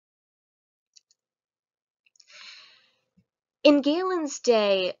In Galen's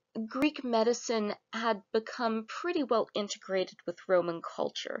day, Greek medicine had become pretty well integrated with Roman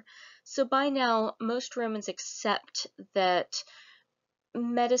culture. So by now, most Romans accept that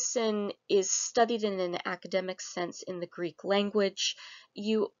medicine is studied in an academic sense in the Greek language.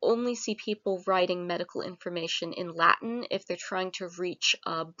 You only see people writing medical information in Latin if they're trying to reach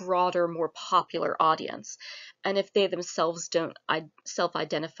a broader, more popular audience, and if they themselves don't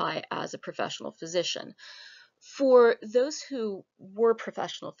self-identify as a professional physician. For those who were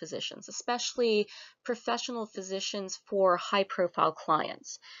professional physicians, especially professional physicians for high-profile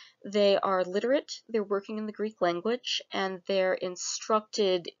clients, they are literate, they're working in the Greek language, and they're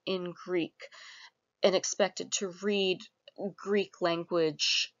instructed in Greek and expected to read Greek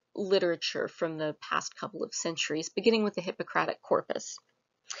language literature from the past couple of centuries, beginning with the Hippocratic corpus.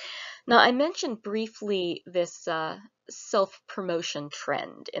 Now, I mentioned briefly this self-promotion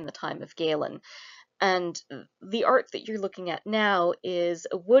trend in the time of Galen. And the art that you're looking at now is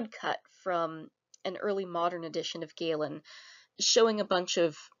a woodcut from an early modern edition of Galen, showing a bunch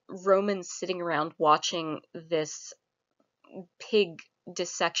of Romans sitting around watching this pig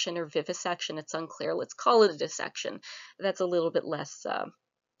dissection or vivisection. It's unclear. Let's call it a dissection. That's a little bit less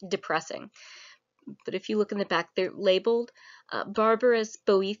depressing. But if you look in the back, they're labeled Barbarus,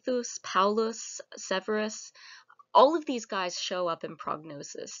 Boethus, Paulus, Severus. All of these guys show up in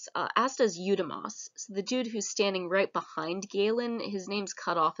prognosis, as does Eudemos. So the dude who's standing right behind Galen, his name's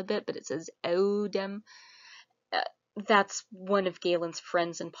cut off a bit, but it says Eudem. That's one of Galen's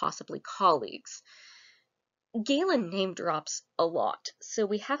friends and possibly colleagues. Galen name drops a lot, so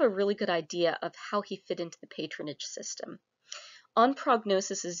we have a really good idea of how he fit into the patronage system. On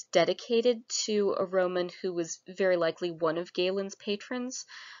Prognosis is dedicated to a Roman who was very likely one of Galen's patrons,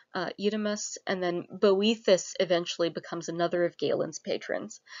 Eudemus, and then Boethus eventually becomes another of Galen's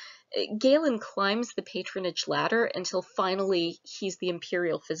patrons. Galen climbs the patronage ladder until finally he's the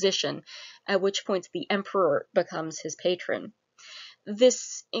imperial physician, at which point the emperor becomes his patron.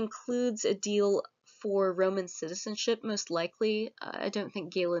 This includes a deal for Roman citizenship, most likely. I don't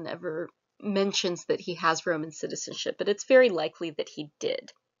think Galen ever mentions that he has Roman citizenship, but it's very likely that he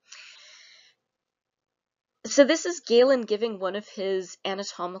did. So this is Galen giving one of his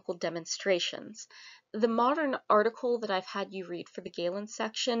anatomical demonstrations. The modern article that I've had you read for the Galen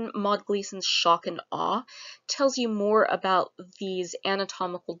section, Maud Gleason's Shock and Awe, tells you more about these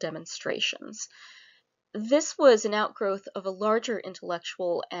anatomical demonstrations. This was an outgrowth of a larger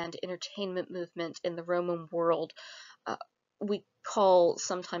intellectual and entertainment movement in the Roman world, we call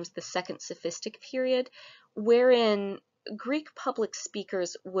sometimes the Second Sophistic period, wherein Greek public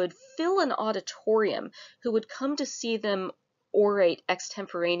speakers would fill an auditorium who would come to see them orate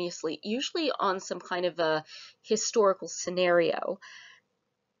extemporaneously, usually on some kind of a historical scenario.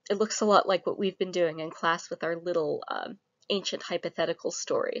 It looks a lot like what we've been doing in class with our little ancient hypothetical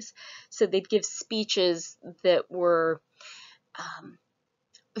stories. So they'd give speeches that were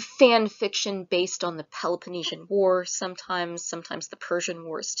fan fiction based on the Peloponnesian War, sometimes the Persian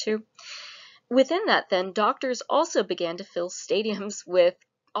Wars too. Within that, then, doctors also began to fill stadiums with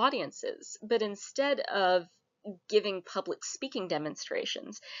audiences, but instead of giving public speaking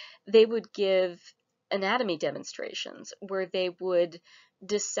demonstrations, they would give anatomy demonstrations where they would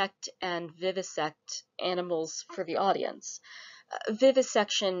dissect and vivisect animals for the audience.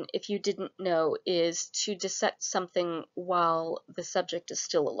 Vivisection, if you didn't know, is to dissect something while the subject is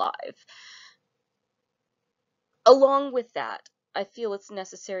still alive. Along with that, I feel it's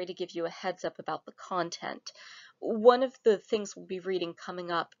necessary to give you a heads up about the content. One of the things we'll be reading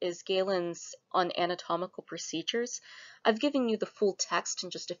coming up is Galen's on anatomical procedures. I've given you the full text in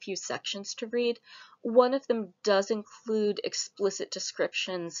just a few sections to read. One of them does include explicit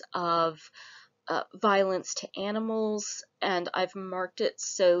descriptions of violence to animals, and I've marked it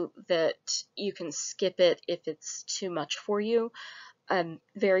so that you can skip it if it's too much for you. I'm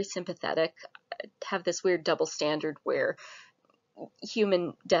very sympathetic. I have this weird double standard where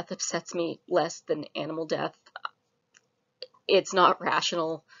human death upsets me less than animal death. It's not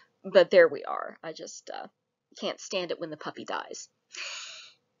rational, but there we are. I just can't stand it when the puppy dies.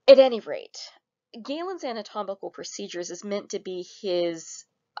 At any rate, Galen's anatomical procedures is meant to be his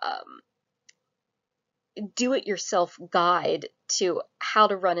do-it-yourself guide to how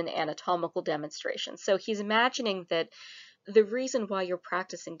to run an anatomical demonstration. So he's imagining that the reason why you're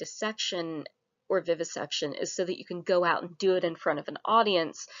practicing dissection or vivisection is so that you can go out and do it in front of an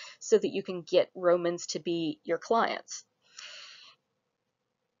audience so that you can get Romans to be your clients.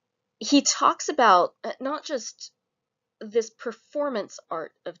 He talks about not just this performance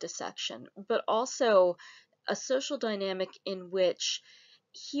art of dissection, but also a social dynamic in which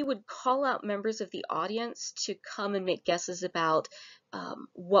he would call out members of the audience to come and make guesses about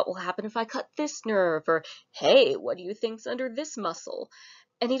what will happen if I cut this nerve, or hey, what do you think's under this muscle?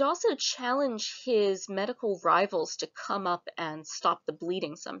 And he'd also challenge his medical rivals to come up and stop the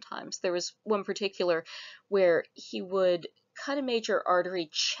bleeding sometimes. There was one particular where he would cut a major artery,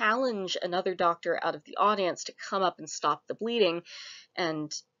 challenge another doctor out of the audience to come up and stop the bleeding,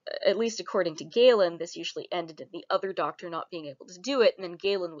 and at least according to Galen, this usually ended in the other doctor not being able to do it, and then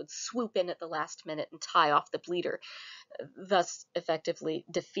Galen would swoop in at the last minute and tie off the bleeder, thus effectively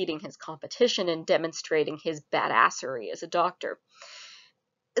defeating his competition and demonstrating his badassery as a doctor.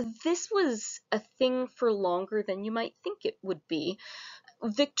 This was a thing for longer than you might think it would be.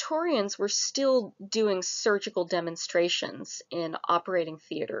 Victorians were still doing surgical demonstrations in operating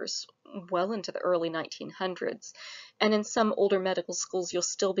theaters well into the early 1900s. And in some older medical schools, you'll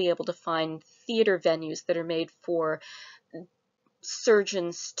still be able to find theater venues that are made for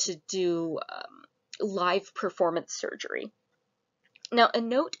surgeons to do live performance surgery. Now, a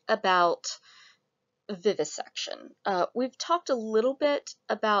note about vivisection. We've talked a little bit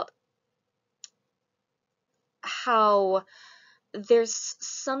about how there's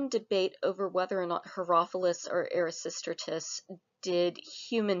some debate over whether or not Herophilus or Erasistratus did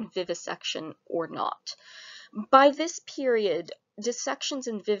human vivisection or not. By this period, dissections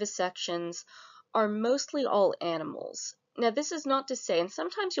and vivisections are mostly all animals. Now, this is not to say, and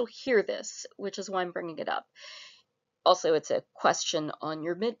sometimes you'll hear this, which is why I'm bringing it up. Also, it's a question on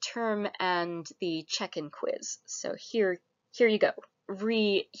your midterm and the check-in quiz. So here you go.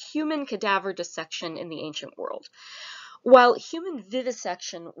 Human cadaver dissection in the ancient world. While human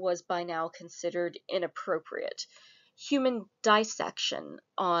vivisection was by now considered inappropriate, human dissection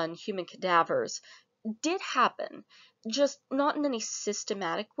on human cadavers did happen, just not in any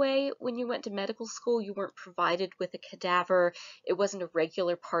systematic way. When you went to medical school, you weren't provided with a cadaver. It wasn't a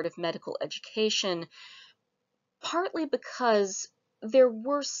regular part of medical education, partly because there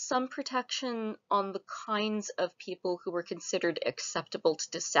were some protection on the kinds of people who were considered acceptable to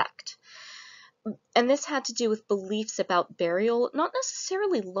dissect. And this had to do with beliefs about burial, not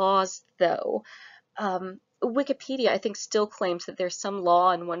necessarily laws, though. Wikipedia, I think, still claims that there's some law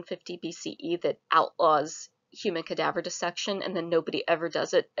in 150 BCE that outlaws human cadaver dissection, and then nobody ever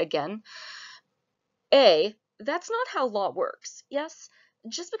does it again. That's not how law works. Yes,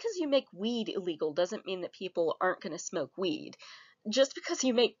 just because you make weed illegal doesn't mean that people aren't going to smoke weed. Just because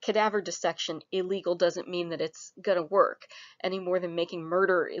you make cadaver dissection illegal doesn't mean that it's going to work, any more than making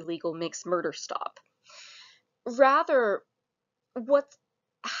murder illegal makes murder stop. Rather, what's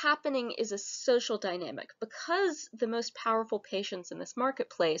happening is a social dynamic. Because the most powerful patients in this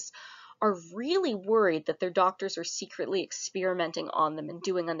marketplace are really worried that their doctors are secretly experimenting on them and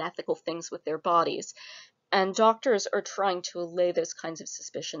doing unethical things with their bodies, and doctors are trying to allay those kinds of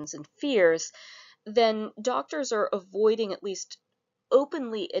suspicions and fears, then doctors are avoiding at least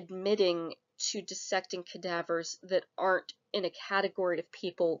openly admitting to dissecting cadavers that aren't in a category of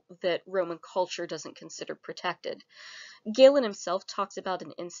people that Roman culture doesn't consider protected. Galen himself talks about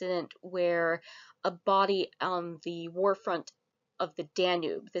an incident where a body on the warfront of the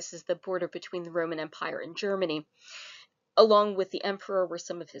Danube, this is the border between the Roman Empire and Germany, along with the emperor were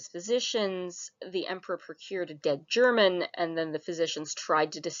some of his physicians. The emperor procured a dead German, and then the physicians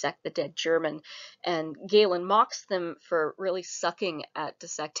tried to dissect the dead German. And Galen mocks them for really sucking at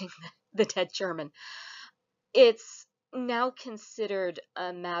dissecting the dead German. It's now considered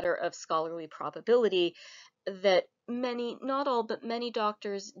a matter of scholarly probability that many, not all, but many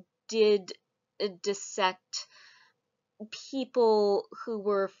doctors did dissect people who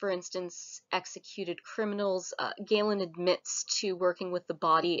were, for instance, executed criminals. Galen admits to working with the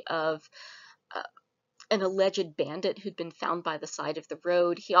body of an alleged bandit who'd been found by the side of the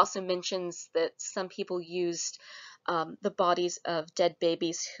road. He also mentions that some people used the bodies of dead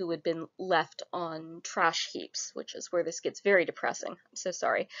babies who had been left on trash heaps, which is where this gets very depressing. I'm so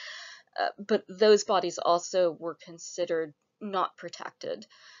sorry. But those bodies also were considered not protected.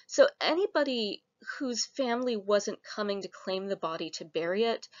 So anybody whose family wasn't coming to claim the body to bury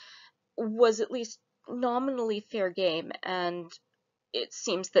it was at least nominally fair game, and it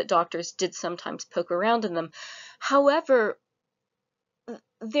seems that doctors did sometimes poke around in them. However,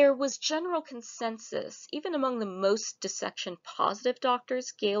 there was general consensus, even among the most dissection-positive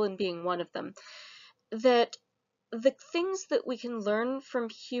doctors, Galen being one of them, that the things that we can learn from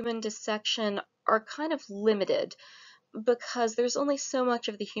human dissection are kind of limited, because there's only so much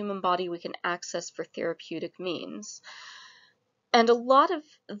of the human body we can access for therapeutic means. And a lot of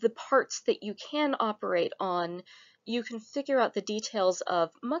the parts that you can operate on, you can figure out the details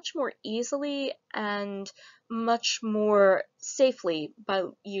of much more easily and much more safely by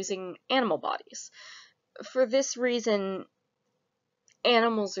using animal bodies. For this reason,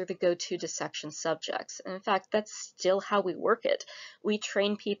 animals are the go-to dissection subjects. And in fact, that's still how we work it. We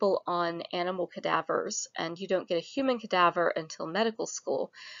train people on animal cadavers, and you don't get a human cadaver until medical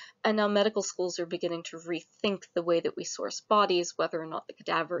school. And now medical schools are beginning to rethink the way that we source bodies, whether or not the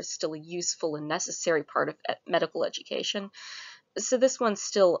cadaver is still a useful and necessary part of medical education. So this one's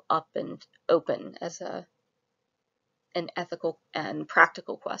still up and open as an ethical and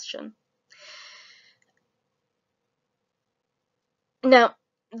practical question. Now,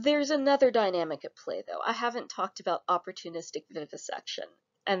 there's another dynamic at play, though. I haven't talked about opportunistic vivisection,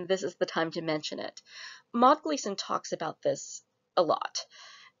 and this is the time to mention it. Maud Gleason talks about this a lot.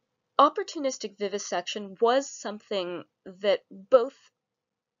 Opportunistic vivisection was something that both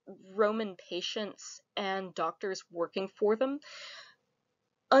Roman patients and doctors working for them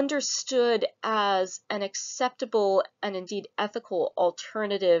understood as an acceptable and indeed ethical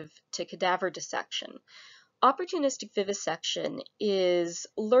alternative to cadaver dissection. Opportunistic vivisection is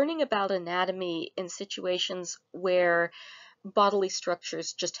learning about anatomy in situations where bodily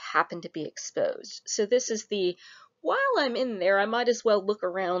structures just happen to be exposed. So this is the, while I'm in there, I might as well look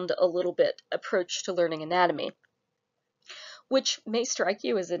around a little bit approach to learning anatomy, which may strike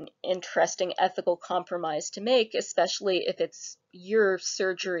you as an interesting ethical compromise to make, especially if it's your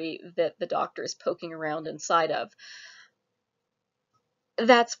surgery that the doctor is poking around inside of.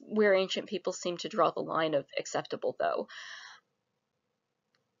 That's where ancient people seem to draw the line of acceptable, though.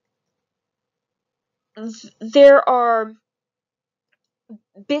 There are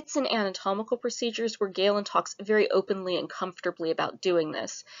bits in anatomical procedures where Galen talks very openly and comfortably about doing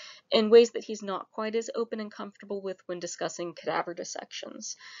this, in ways that he's not quite as open and comfortable with when discussing cadaver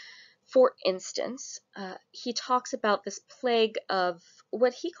dissections. For instance, he talks about this plague of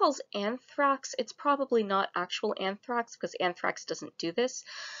what he calls anthrax. It's probably not actual anthrax, because anthrax doesn't do this.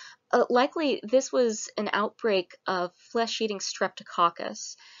 Likely, this was an outbreak of flesh-eating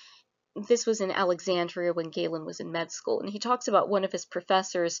streptococcus. This was in Alexandria when Galen was in med school, and he talks about one of his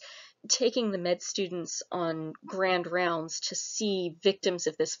professors taking the med students on grand rounds to see victims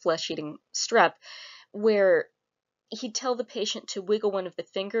of this flesh-eating strep, where he'd tell the patient to wiggle one of the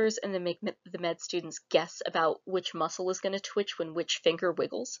fingers and then make the med students guess about which muscle is going to twitch when which finger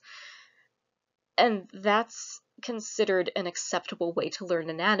wiggles. And that's considered an acceptable way to learn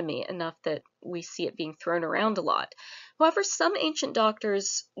anatomy, enough that we see it being thrown around a lot. However, some ancient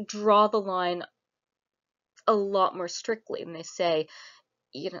doctors draw the line a lot more strictly, and they say,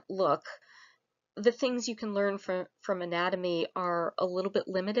 look, the things you can learn from anatomy are a little bit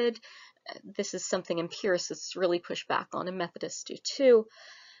limited. This is something empiricists really push back on, and Methodists do too,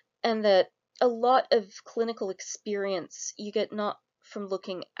 and that a lot of clinical experience you get not from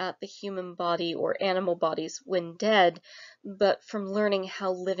looking at the human body or animal bodies when dead, but from learning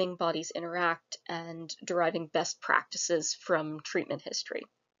how living bodies interact and deriving best practices from treatment history.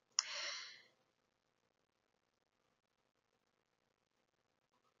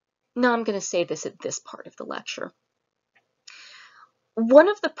 Now I'm going to say this at this part of the lecture. One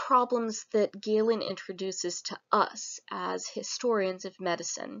of the problems that Galen introduces to us as historians of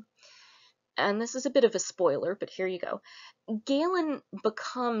medicine, and this is a bit of a spoiler, but here you go, Galen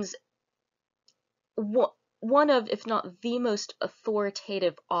becomes one of, if not the most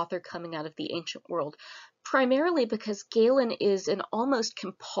authoritative author coming out of the ancient world, primarily because Galen is an almost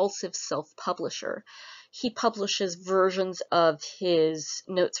compulsive self-publisher. He publishes versions of his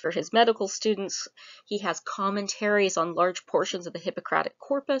notes for his medical students. He has commentaries on large portions of the Hippocratic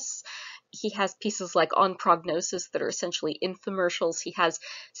corpus. He has pieces like On Prognosis that are essentially infomercials. He has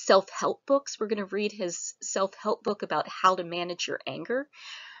self-help books. We're going to read his self-help book about how to manage your anger.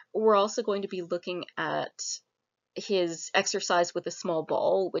 We're also going to be looking at his Exercise with a Small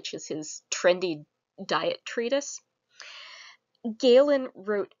Ball, which is his trendy diet treatise. Galen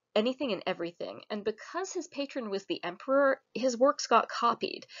wrote anything and everything, and because his patron was the emperor, his works got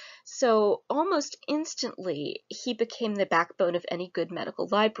copied. So almost instantly, he became the backbone of any good medical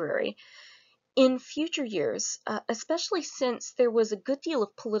library. In future years, especially since there was a good deal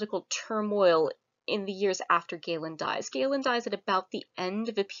of political turmoil in the years after Galen dies. Galen dies at about the end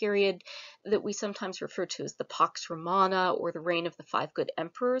of a period that we sometimes refer to as the Pax Romana, or the reign of the five good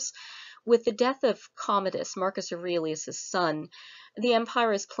emperors. With the death of Commodus, Marcus Aurelius' son, the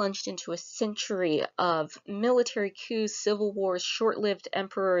empire is plunged into a century of military coups, civil wars, short-lived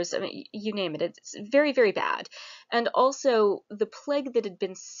emperors. I mean, you name it. It's very, very bad. And also, the plague that had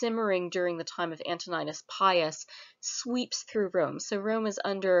been simmering during the time of Antoninus Pius sweeps through Rome. So Rome is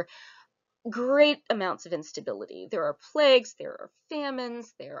under great amounts of instability. There are plagues, there are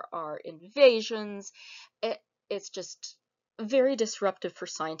famines, there are invasions. It, it's just very disruptive for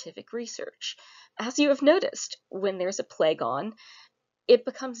scientific research. As you have noticed, when there's a plague on, it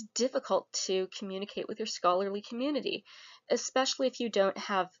becomes difficult to communicate with your scholarly community, especially if you don't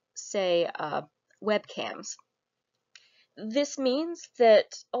have, say, webcams. This means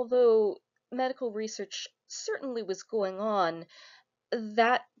that although medical research certainly was going on,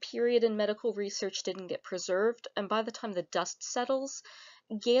 that period in medical research didn't get preserved, and by the time the dust settles,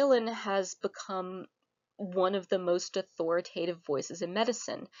 Galen has become one of the most authoritative voices in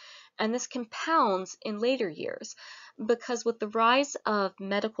medicine. And this compounds in later years, because with the rise of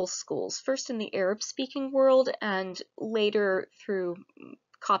medical schools, first in the Arab-speaking world and later through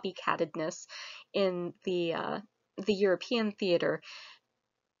copycatedness in the European theater,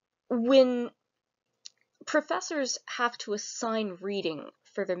 when professors have to assign reading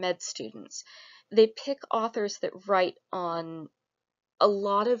for their med students, they pick authors that write on a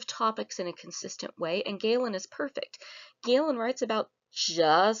lot of topics in a consistent way, and Galen is perfect. Galen writes about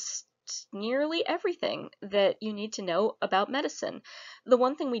just nearly everything that you need to know about medicine. The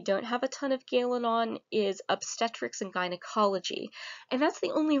one thing we don't have a ton of Galen on is obstetrics and gynecology, and that's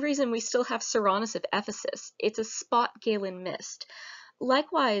the only reason we still have Cyrannus of Ephesus. It's a spot Galen missed.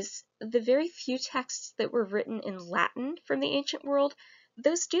 Likewise, the very few texts that were written in Latin from the ancient world,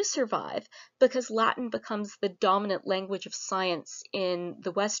 those do survive because Latin becomes the dominant language of science in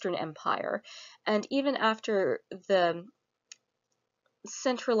the Western Empire. And even after the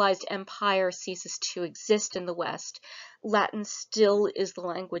centralized empire ceases to exist in the West, Latin still is the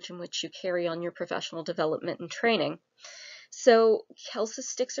language in which you carry on your professional development and training. So Celsus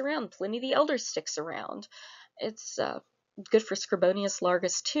sticks around, Pliny the Elder sticks around. It's good for Scribonius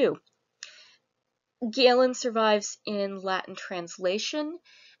Largus too. Galen survives in Latin translation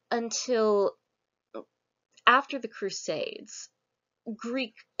until after the Crusades.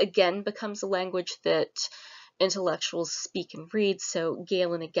 Greek again becomes a language that intellectuals speak and read, so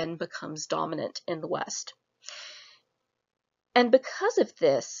Galen again becomes dominant in the West. And because of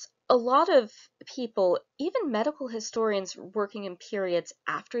this, a lot of people, even medical historians working in periods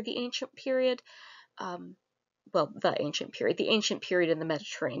after the ancient period, the ancient period in the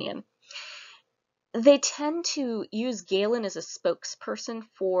Mediterranean, they tend to use Galen as a spokesperson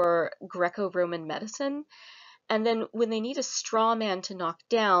for Greco-Roman medicine, and then when they need a straw man to knock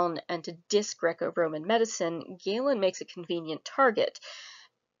down and to diss Greco-Roman medicine, Galen makes a convenient target.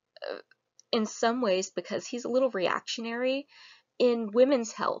 In some ways, because he's a little reactionary. In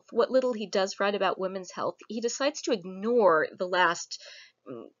women's health, what little he does write about women's health, he decides to ignore the last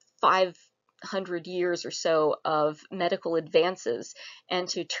 500 years or so of medical advances and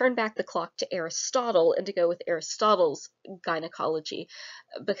to turn back the clock to Aristotle and to go with Aristotle's gynecology,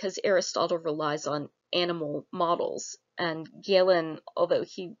 because Aristotle relies on animal models. And Galen, although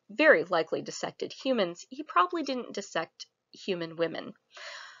he very likely dissected humans, he probably didn't dissect human women.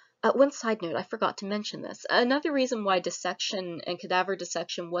 One side note, I forgot to mention this. Another reason why dissection and cadaver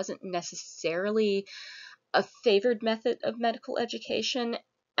dissection wasn't necessarily a favored method of medical education,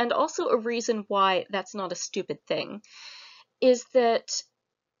 and also a reason why that's not a stupid thing, is that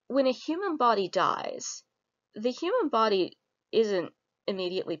when a human body dies, the human body isn't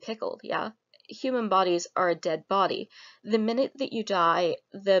immediately pickled, yeah? Human bodies are a dead body. The minute that you die,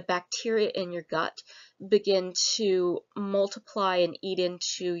 the bacteria in your gut begin to multiply and eat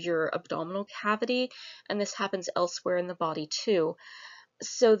into your abdominal cavity, and this happens elsewhere in the body too.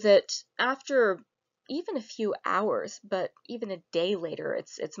 So that after even a few hours, but even a day later,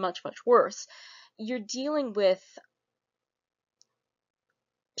 it's much, much worse. You're dealing with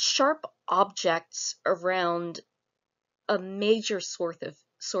sharp objects around a major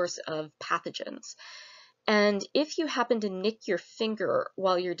source of pathogens. And if you happen to nick your finger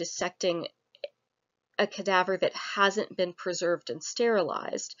while you're dissecting a cadaver that hasn't been preserved and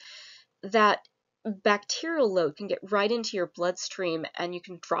sterilized, that bacterial load can get right into your bloodstream and you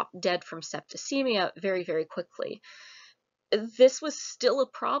can drop dead from septicemia very, very quickly. This was still a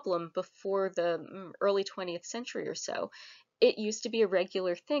problem before the early 20th century or so. It used to be a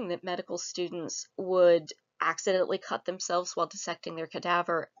regular thing that medical students would accidentally cut themselves while dissecting their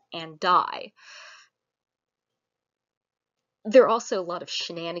cadaver and die. There are also a lot of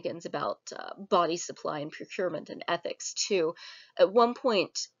shenanigans about body supply and procurement and ethics too. At one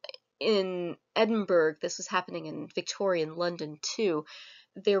point in Edinburgh, this was happening in Victorian London too,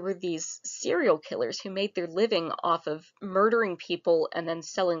 there were these serial killers who made their living off of murdering people and then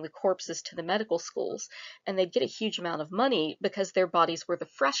selling the corpses to the medical schools. And they'd get a huge amount of money because their bodies were the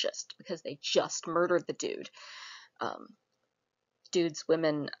freshest, because they just murdered the dude. dudes,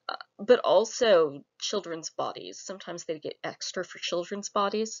 women, but also children's bodies. Sometimes they get extra for children's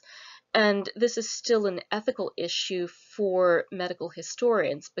bodies. And this is still an ethical issue for medical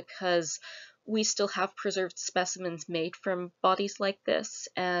historians because we still have preserved specimens made from bodies like this,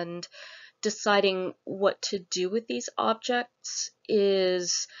 and deciding what to do with these objects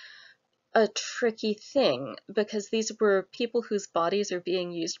is a tricky thing because these were people whose bodies are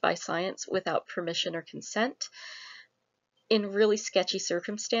being used by science without permission or consent in really sketchy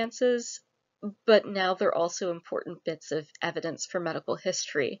circumstances, but now they're also important bits of evidence for medical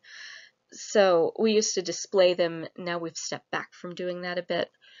history. So we used to display them, now we've stepped back from doing that a bit.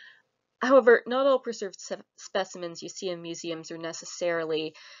 However, not all preserved specimens you see in museums are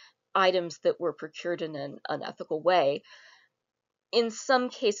necessarily items that were procured in an unethical way. In some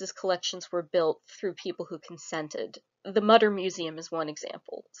cases, collections were built through people who consented. The Mutter Museum is one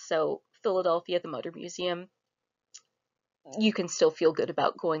example. So Philadelphia, the Mutter Museum, you can still feel good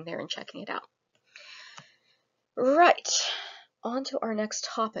about going there and checking it out. Right, on to our next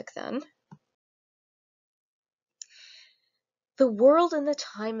topic then. The world in the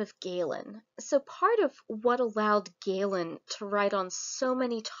time of Galen. So part of what allowed Galen to write on so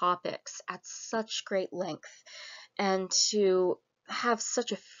many topics at such great length and to have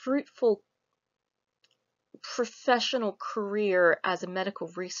such a fruitful professional career as a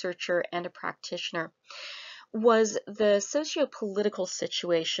medical researcher and a practitioner was the socio-political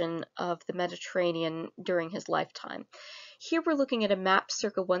situation of the Mediterranean during his lifetime. Here we're looking at a map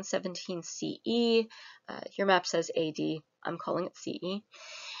circa 117 CE. Your map says AD, I'm calling it CE,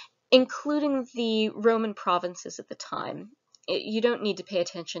 including the Roman provinces at the time. You don't need to pay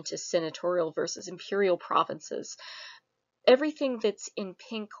attention to senatorial versus imperial provinces. Everything that's in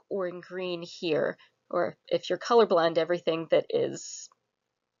pink or in green here, or if you're colorblind, everything that is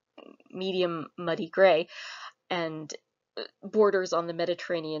medium muddy gray and borders on the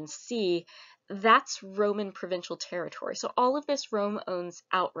Mediterranean Sea, that's Roman provincial territory. So all of this Rome owns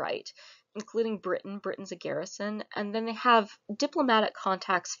outright, including Britain. Britain's a garrison, and then they have diplomatic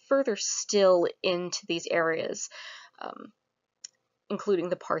contacts further still into these areas, including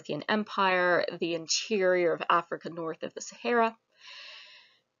the Parthian Empire, the interior of Africa north of the Sahara.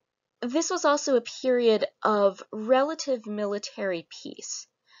 This was also a period of relative military peace.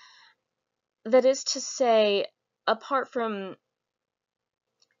 That is to say, apart from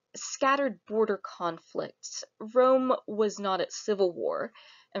scattered border conflicts, Rome was not at civil war,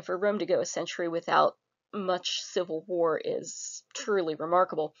 and for Rome to go a century without much civil war is truly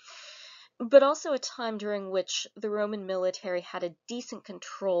remarkable, but also a time during which the Roman military had a decent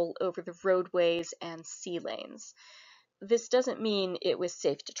control over the roadways and sea lanes. This doesn't mean it was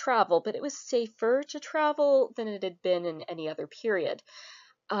safe to travel, but it was safer to travel than it had been in any other period.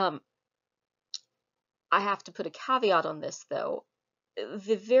 I have to put a caveat on this, though.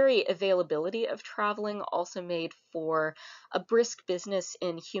 The very availability of traveling also made for a brisk business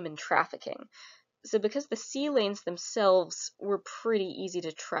in human trafficking. So because the sea lanes themselves were pretty easy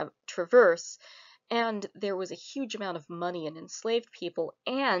to traverse, and there was a huge amount of money in enslaved people,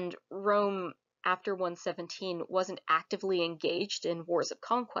 and Rome after 117 wasn't actively engaged in wars of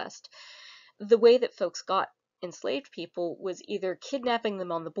conquest, the way that folks got enslaved people was either kidnapping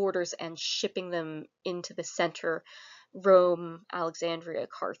them on the borders and shipping them into the center, Rome, Alexandria,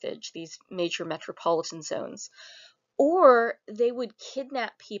 Carthage, these major metropolitan zones. Or they would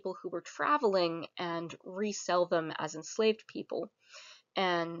kidnap people who were traveling and resell them as enslaved people.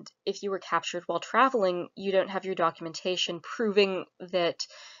 And if you were captured while traveling, you don't have your documentation proving that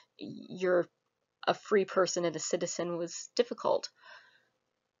you're a free person and a citizen was difficult.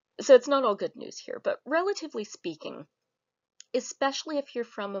 So it's not all good news here, but relatively speaking, especially if you're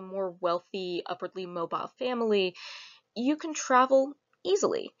from a more wealthy, upwardly mobile family, you can travel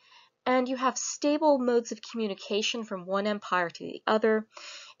easily, and you have stable modes of communication from one empire to the other.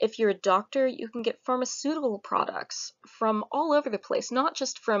 If you're a doctor, you can get pharmaceutical products from all over the place, not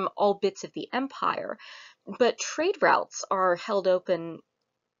just from all bits of the empire, but trade routes are held open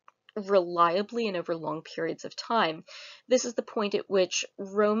reliably and over long periods of time. This is the point at which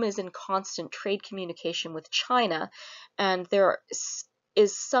Rome is in constant trade communication with China, and there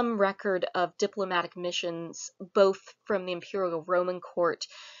is some record of diplomatic missions both from the Imperial Roman court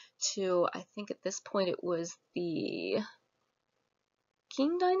to, I think at this point it was the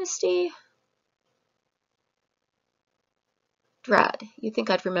Qing dynasty? Drad, you'd think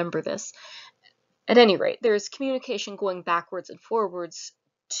I'd remember this. At any rate, there's communication going backwards and forwards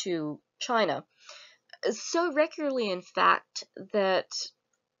to China. So regularly, in fact, that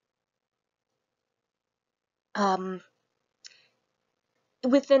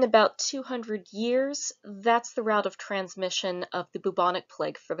Within about 200 years, that's the route of transmission of the bubonic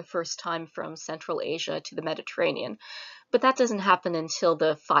plague for the first time from Central Asia to the Mediterranean. But that doesn't happen until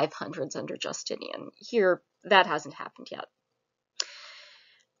the 500s under Justinian. Here, that hasn't happened yet.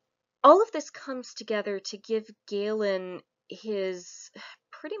 All of this comes together to give Galen his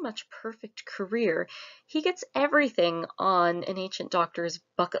pretty much perfect career. He gets everything on an ancient doctor's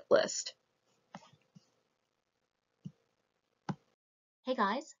bucket list. Hey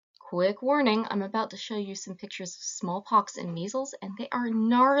guys, quick warning, I'm about to show you some pictures of smallpox and measles, and they are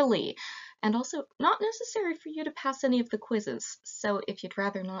gnarly, and also not necessary for you to pass any of the quizzes. So if you'd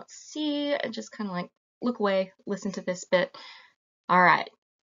rather not see, just kind of like look away, listen to this bit. All right,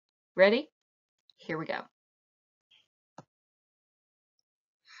 ready? Here we go.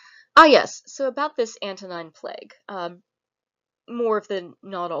 Ah yes, so about this Antonine Plague, more of the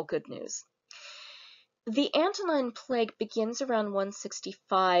not all good news. The Antonine Plague begins around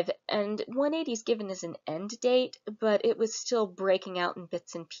 165, and 180 is given as an end date, but it was still breaking out in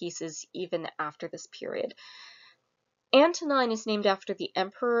bits and pieces even after this period. Antonine is named after the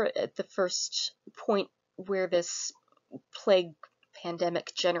emperor at the first point where this plague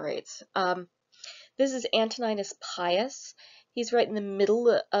pandemic generates. This is Antoninus Pius. He's right in the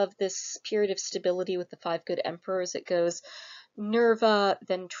middle of this period of stability with the five good emperors. It goes Nerva,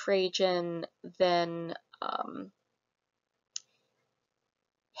 then Trajan, then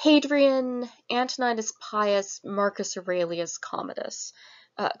Hadrian, Antoninus Pius, Marcus Aurelius, Commodus.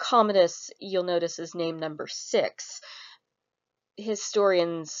 Commodus, you'll notice, is name number 6.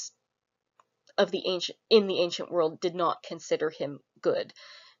 Historians of the ancient world did not consider him good.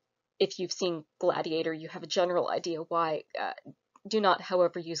 If you've seen Gladiator, you have a general idea why. Do not,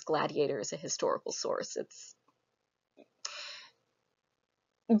 however, use Gladiator as a historical source. Its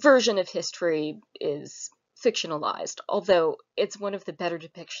version of history is fictionalized, although it's one of the better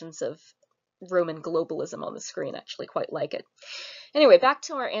depictions of Roman globalism on the screen. I actually quite like it. Anyway, back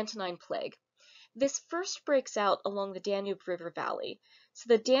to our Antonine Plague. This first breaks out along the Danube River Valley. So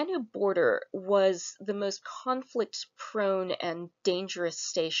the Danube border was the most conflict-prone and dangerous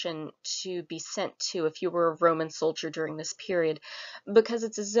station to be sent to if you were a Roman soldier during this period, because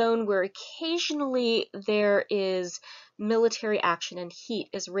it's a zone where occasionally there is military action and heat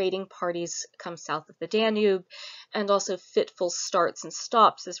as raiding parties come south of the Danube, and also fitful starts and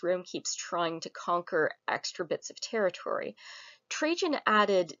stops as Rome keeps trying to conquer extra bits of territory. Trajan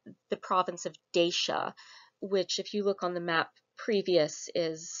added the province of Dacia, which, if you look on the map previous,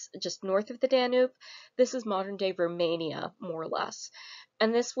 is just north of the Danube. This is modern-day Romania, more or less.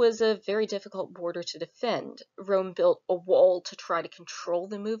 And this was a very difficult border to defend. Rome built a wall to try to control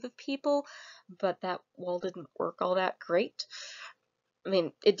the move of people, but that wall didn't work all that great. I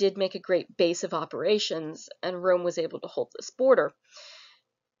mean, it did make a great base of operations, and Rome was able to hold this border.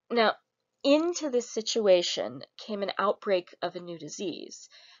 Now, into this situation came an outbreak of a new disease,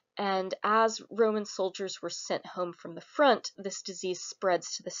 and as Roman soldiers were sent home from the front, this disease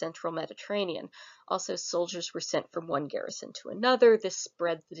spreads to the central Mediterranean. Also, soldiers were sent from one garrison to another. This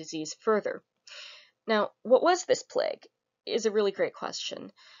spread the disease further. Now, what was this plague is a really great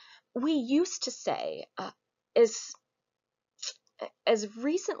question. We used to say, as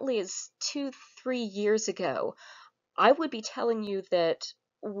recently as 2-3 years ago, I would be telling you that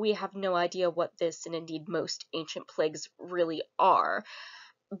we have no idea what this, and indeed most ancient plagues, really are,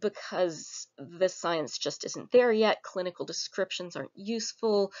 because the science just isn't there yet. Clinical descriptions aren't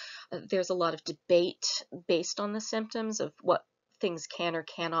useful. There's a lot of debate based on the symptoms of what things can or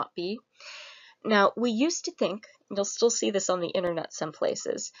cannot be. Now, we used to think, and you'll still see this on the internet some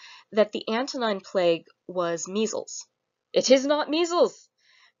places, that the Antonine Plague was measles. It is not measles!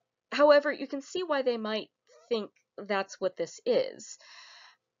 However, you can see why they might think that's what this is.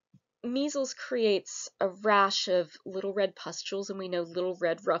 Measles creates a rash of little red pustules, and we know little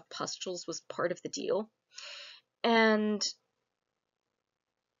red rough pustules was part of the deal. And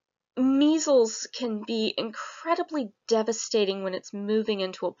measles can be incredibly devastating when it's moving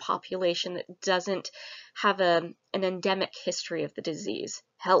into a population that doesn't have an endemic history of the disease.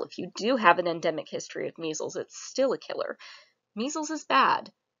 Hell, if you do have an endemic history of measles, it's still a killer. Measles is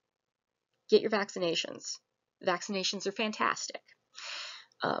bad. Get your vaccinations. Vaccinations are fantastic.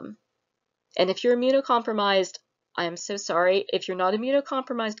 And if you're immunocompromised, I am so sorry. If you're not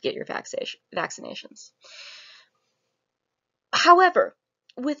immunocompromised, get your vaccinations. However,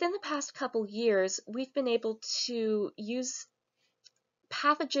 within the past couple years, we've been able to use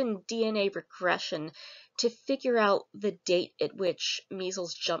pathogen DNA regression to figure out the date at which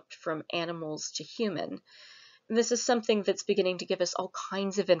measles jumped from animals to human. And this is something that's beginning to give us all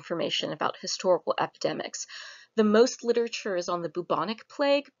kinds of information about historical epidemics. The most literature is on the bubonic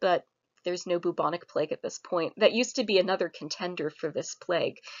plague, but there's no bubonic plague at this point. That used to be another contender for this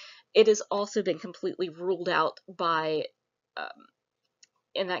plague. It has also been completely ruled out by,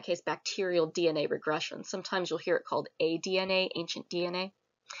 in that case, bacterial DNA regression. Sometimes you'll hear it called aDNA, ancient DNA.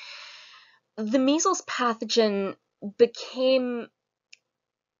 The measles pathogen became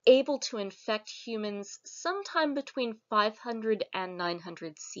able to infect humans sometime between 500 and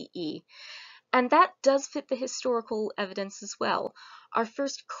 900 CE. And that does fit the historical evidence as well. Our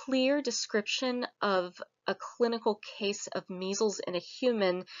first clear description of a clinical case of measles in a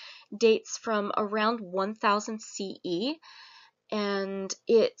human dates from around 1000 CE, and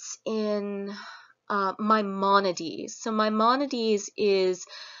it's in Maimonides. So Maimonides is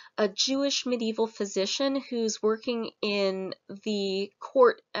a Jewish medieval physician who's working in the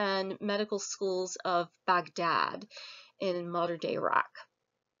court and medical schools of Baghdad in modern-day Iraq.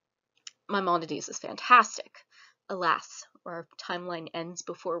 Maimonides is fantastic. Alas, our timeline ends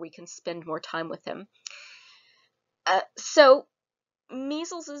before we can spend more time with him. So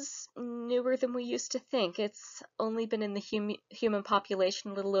measles is newer than we used to think. It's only been in the human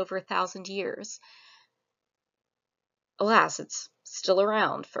population a little over 1,000 years. Alas, it's still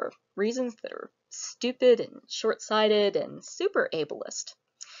around for reasons that are stupid and short-sighted and super ableist.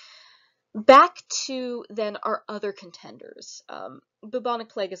 Back to then our other contenders. Bubonic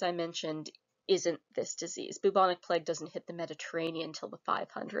plague, as I mentioned, isn't this disease. Bubonic plague doesn't hit the Mediterranean until the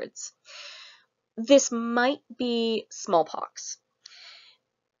 500s. This might be smallpox.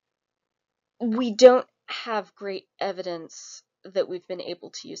 We don't have great evidence that we've been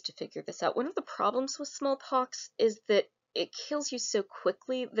able to use to figure this out. One of the problems with smallpox is that it kills you so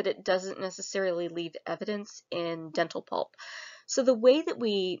quickly that it doesn't necessarily leave evidence in dental pulp. So the way that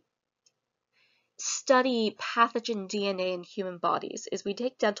we study pathogen DNA in human bodies is we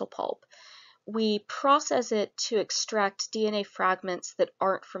take dental pulp, we process it to extract DNA fragments that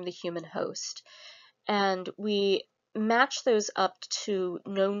aren't from the human host, and we match those up to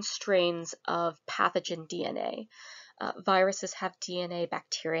known strains of pathogen DNA. Viruses have DNA,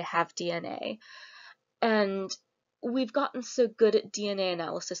 bacteria have DNA, and we've gotten so good at DNA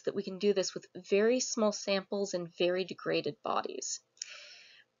analysis that we can do this with very small samples and very degraded bodies.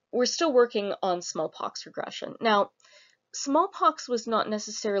 We're still working on smallpox regression. Now, smallpox was not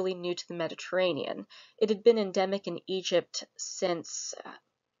necessarily new to the Mediterranean. It had been endemic in Egypt since,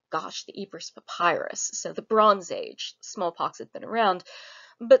 the Ebers Papyrus, so the Bronze Age. Smallpox had been around,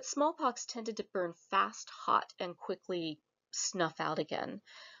 but smallpox tended to burn fast, hot, and quickly snuff out again.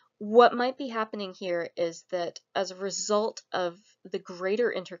 What might be happening here is that as a result of the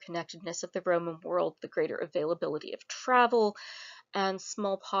greater interconnectedness of the Roman world, the greater availability of travel, and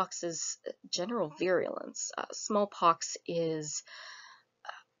smallpox's general virulence. Smallpox is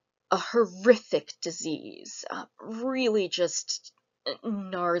a horrific disease, really just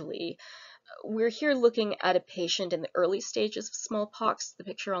gnarly. We're here looking at a patient in the early stages of smallpox, the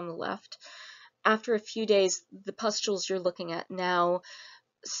picture on the left. After a few days, the pustules you're looking at now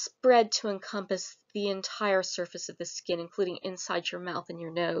spread to encompass the entire surface of the skin, including inside your mouth and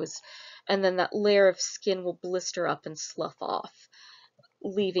your nose, and then that layer of skin will blister up and slough off,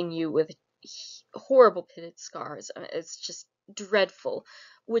 leaving you with horrible pitted scars. It's just dreadful,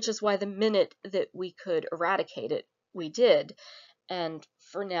 which is why the minute that we could eradicate it, we did, and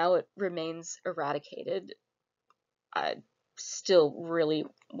for now it remains eradicated. I still really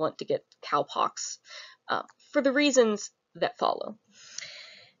want to get cowpox for the reasons that follow.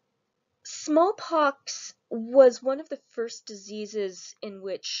 Smallpox was one of the first diseases in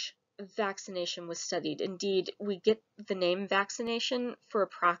which vaccination was studied. Indeed, we get the name vaccination for a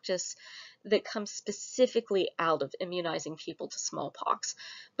practice that comes specifically out of immunizing people to smallpox,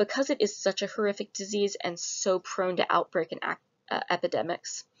 because it is such a horrific disease and so prone to outbreak and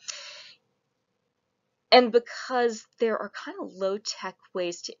epidemics. And because there are kind of low-tech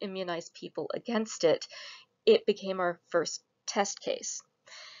ways to immunize people against it, it became our first test case.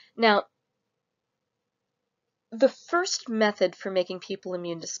 Now, the first method for making people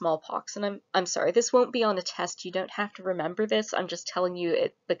immune to smallpox, and I'm sorry, this won't be on a test, you don't have to remember this, I'm just telling you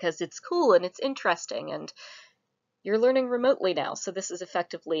it because it's cool and it's interesting, and you're learning remotely now, so this is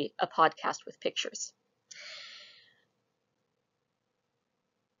effectively a podcast with pictures.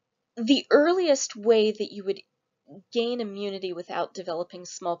 The earliest way that you would gain immunity without developing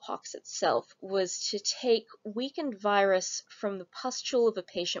smallpox itself was to take weakened virus from the pustule of a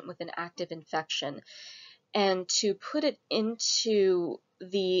patient with an active infection and to put it into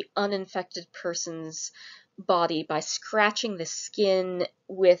the uninfected person's body by scratching the skin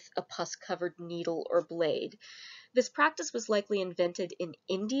with a pus-covered needle or blade. This practice was likely invented in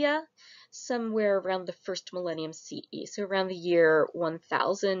India somewhere around the first millennium CE, so around the year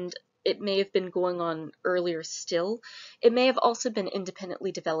 1000. It may have been going on earlier still. It may have also been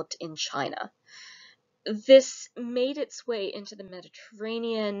independently developed in China. This made its way into the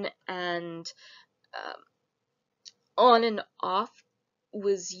Mediterranean and on and off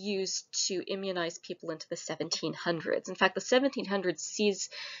was used to immunize people into the 1700s. In fact, the 1700s sees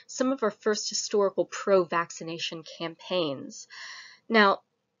some of our first historical pro-vaccination campaigns. Now,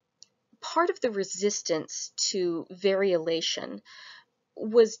 part of the resistance to variolation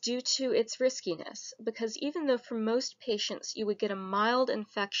was due to its riskiness, because even though for most patients you would get a mild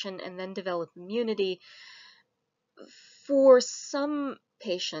infection and then develop immunity, for some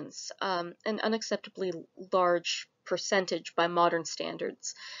patients, an unacceptably large percentage by modern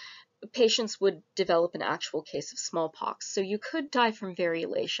standards, patients would develop an actual case of smallpox. So you could die from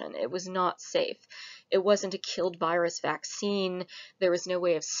variolation. It was not safe. It wasn't a killed virus vaccine. There was no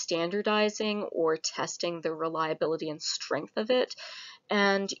way of standardizing or testing the reliability and strength of it.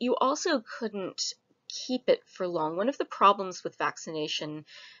 And you also couldn't keep it for long. One of the problems with vaccination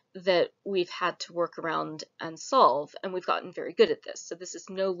that we've had to work around and solve, and we've gotten very good at this, so this is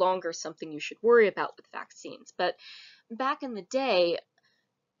no longer something you should worry about with vaccines, but back in the day,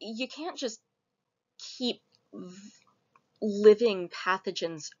 you can't just keep living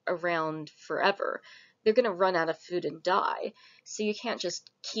pathogens around forever. They're going to run out of food and die. So you can't just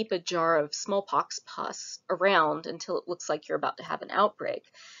keep a jar of smallpox pus around until it looks like you're about to have an outbreak.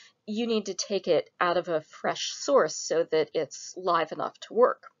 You need to take it out of a fresh source so that it's live enough to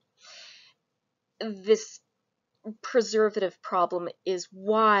work. This preservative problem is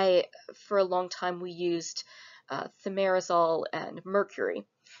why for a long time we used thimerosal and mercury.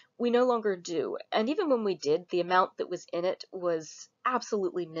 We no longer do, and even when we did, the amount that was in it was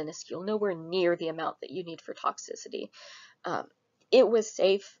absolutely minuscule, nowhere near the amount that you need for toxicity. It was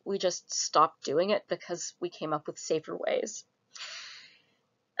safe, we just stopped doing it because we came up with safer ways.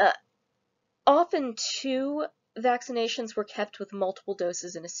 Often, too, vaccinations were kept with multiple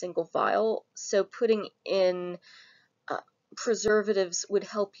doses in a single vial, so putting in preservatives would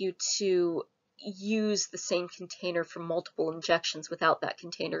help you to use the same container for multiple injections without that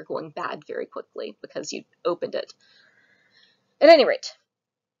container going bad very quickly because you opened it. At any rate,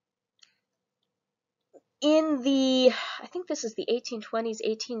 in the, I think this is the 1820s,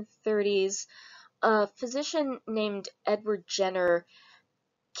 1830s, a physician named Edward Jenner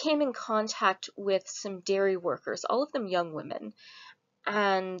came in contact with some dairy workers, all of them young women,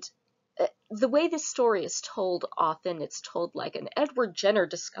 and the way this story is told, often it's told like an Edward Jenner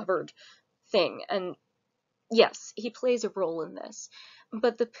discovered thing, and yes, he plays a role in this,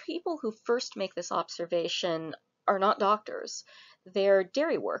 but the people who first make this observation are not doctors. They're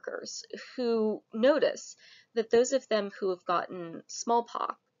dairy workers who notice that those of them who have gotten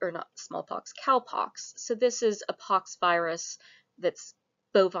smallpox, or not smallpox, cowpox, so this is a pox virus that's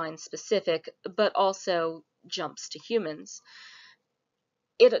bovine specific, but also jumps to humans.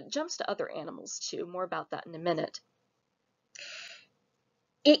 It jumps to other animals too, more about that in a minute.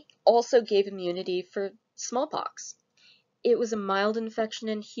 It also gave immunity for smallpox. It was a mild infection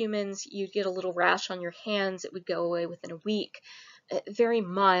in humans. You'd get a little rash on your hands. It would go away within a week. Very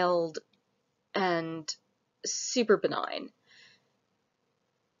mild and super benign.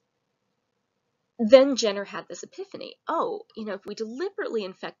 Then Jenner had this epiphany. Oh, if we deliberately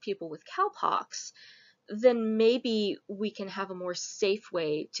infect people with cowpox, then maybe we can have a more safe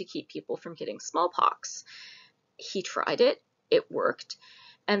way to keep people from getting smallpox. He tried it. It worked.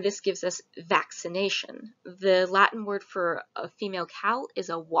 And this gives us vaccination. The Latin word for a female cow is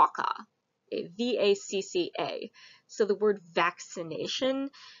a vacca, a V-A-C-C-A. So the word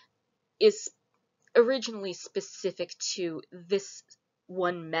vaccination is originally specific to this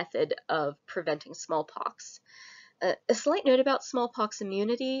one method of preventing smallpox. A slight note about smallpox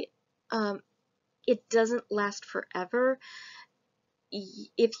immunity, it doesn't last forever.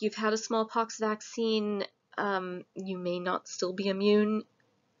 If you've had a smallpox vaccine, you may not still be immune.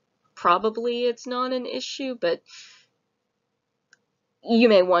 Probably it's not an issue, but you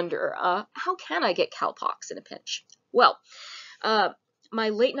may wonder, how can I get cowpox in a pinch? Well, my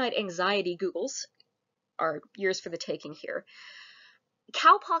late night anxiety Googles are yours for the taking here.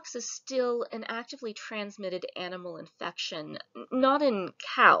 Cowpox is still an actively transmitted animal infection, not in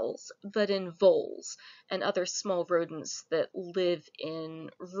cows, but in voles and other small rodents that live in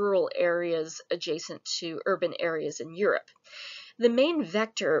rural areas adjacent to urban areas in Europe. The main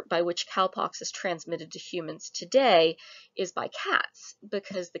vector by which cowpox is transmitted to humans today is by cats,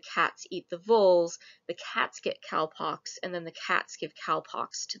 because the cats eat the voles, the cats get cowpox, and then the cats give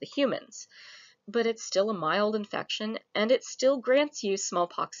cowpox to the humans. but it's still a mild infection, and it still grants you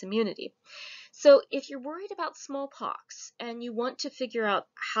smallpox immunity. So if you're worried about smallpox and you want to figure out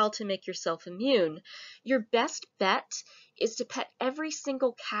how to make yourself immune, your best bet is to pet every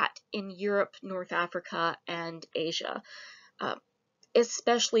single cat in Europe, North Africa, and Asia. Uh,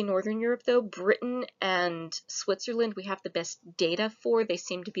 Especially Northern Europe, though. Britain and Switzerland, we have the best data for. They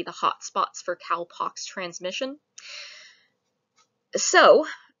seem to be the hot spots for cowpox transmission. So,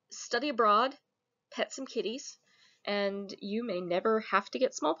 study abroad, pet some kitties, and you may never have to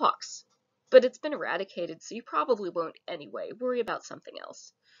get smallpox. But it's been eradicated, so you probably won't anyway. Worry about something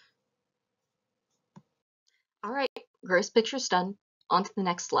else. All right, gross picture's done. On to the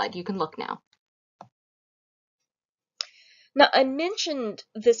next slide. You can look now. Now, I mentioned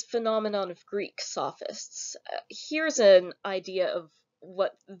this phenomenon of Greek sophists. Here's an idea of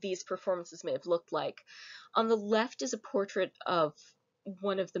what these performances may have looked like. On the left is a portrait of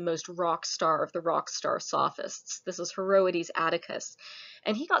one of the most rock star of the rock star sophists. This is Heroides Atticus.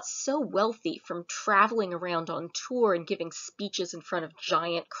 And he got so wealthy from traveling around on tour and giving speeches in front of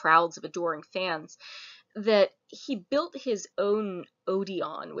giant crowds of adoring fans that he built his own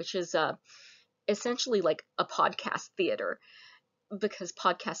Odeon, which is essentially like a podcast theater, because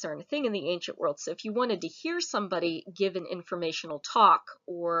podcasts aren't a thing in the ancient world. So if you wanted to hear somebody give an informational talk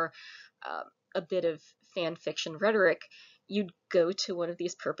or a bit of fan fiction rhetoric, you'd go to one of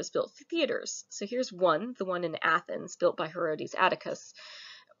these purpose-built theaters. So here's one, the one in Athens, built by Herodes Atticus.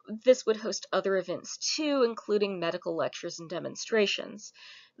 This would host other events too, including medical lectures and demonstrations.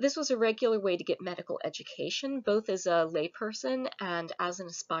 This was a regular way to get medical education, both as a layperson and as an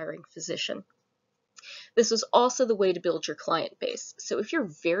aspiring physician. This was also the way to build your client base. So if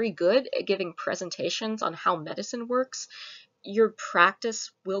you're very good at giving presentations on how medicine works, your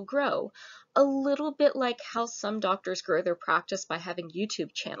practice will grow. A little bit like how some doctors grow their practice by having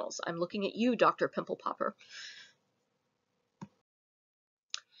YouTube channels. I'm looking at you, Dr. Pimple Popper.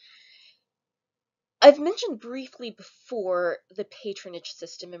 I've mentioned briefly before the patronage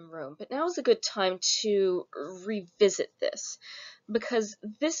system in Rome, but now is a good time to revisit this, because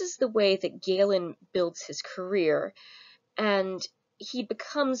this is the way that Galen builds his career, and he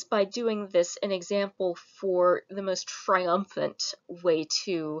becomes, by doing this, an example for the most triumphant way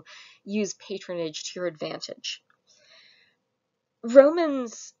to use patronage to your advantage.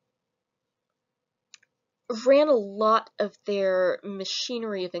 Romans ran a lot of their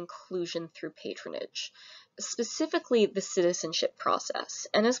machinery of inclusion through patronage, specifically the citizenship process.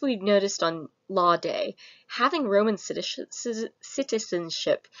 And as we noticed on Law Day, having Roman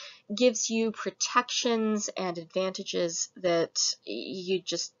citizenship gives you protections and advantages that you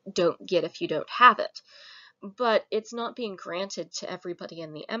just don't get if you don't have it. But it's not being granted to everybody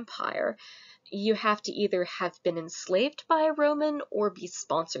in the empire. You have to either have been enslaved by a Roman or be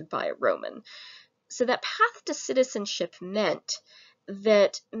sponsored by a Roman. So that path to citizenship meant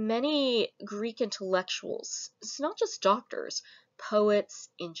that many Greek intellectuals, it's not just doctors, poets,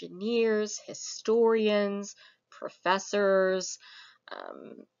 engineers, historians, professors,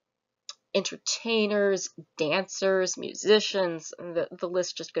 entertainers, dancers, musicians, and the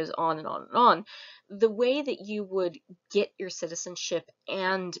list just goes on and on and on. The way that you would get your citizenship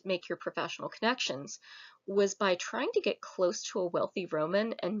and make your professional connections was by trying to get close to a wealthy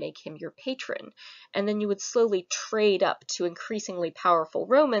Roman and make him your patron. And then you would slowly trade up to increasingly powerful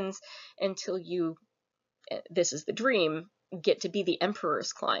Romans until you, this is the dream, get to be the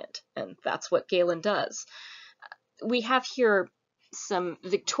emperor's client. And that's what Galen does. We have here some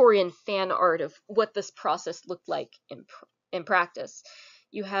Victorian fan art of what this process looked like in practice.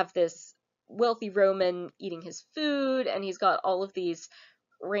 You have this wealthy Roman eating his food, and he's got all of these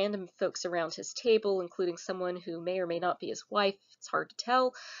random folks around his table, including someone who may or may not be his wife. It's hard to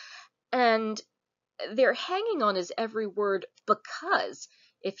tell. And they're hanging on his every word, because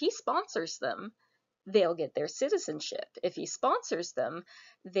if he sponsors them, they'll get their citizenship. If he sponsors them,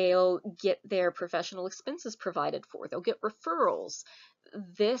 they'll get their professional expenses provided for. They'll get referrals.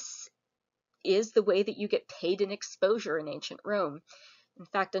 This is the way that you get paid in exposure in ancient Rome. In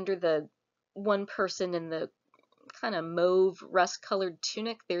fact, under the one person in the kind of mauve rust-colored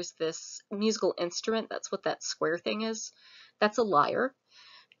tunic, there's this musical instrument. That's what that square thing is. That's a lyre.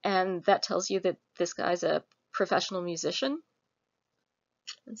 And that tells you that this guy's a professional musician.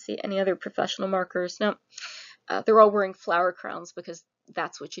 Let's see, any other professional markers? No. They're all wearing flower crowns because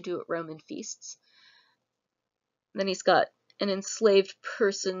that's what you do at Roman feasts. Then he's got an enslaved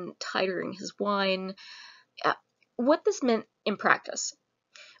person titering his wine. What this meant in practice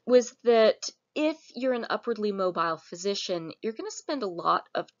was that if you're an upwardly mobile physician, you're going to spend a lot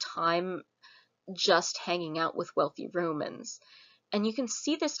of time just hanging out with wealthy Romans. And you can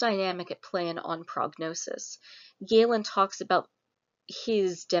see this dynamic at play in On Prognosis. Galen talks about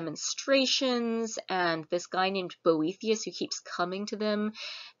his demonstrations and this guy named Boethius who keeps coming to them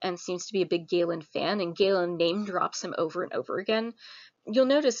and seems to be a big Galen fan, and Galen name drops him over and over again. You'll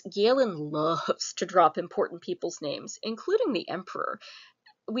notice Galen loves to drop important people's names, including the emperor.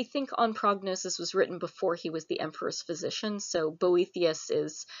 We think On Prognosis was written before he was the emperor's physician, so Boethius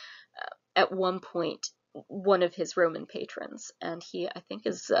is at one point one of his Roman patrons, and he, I think,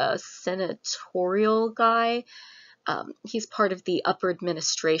 is a senatorial guy. He's part of the upper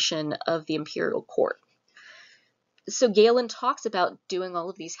administration of the imperial court. So Galen talks about doing all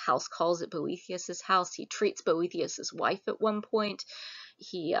of these house calls at Boethius's house. He treats Boethius's wife at one point.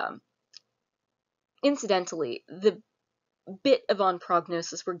 He, incidentally, the bit of On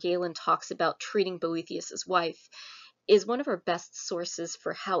Prognosis where Galen talks about treating Boethius's wife is one of our best sources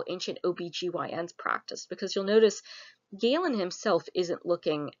for how ancient OBGYNs practiced, because you'll notice Galen himself isn't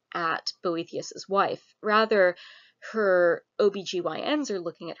looking at Boethius's wife. Rather, her OBGYNs are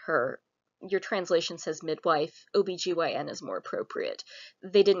looking at her. Your translation says midwife. OBGYN is more appropriate.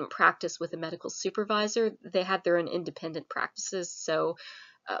 They didn't practice with a medical supervisor. They had their own independent practices, so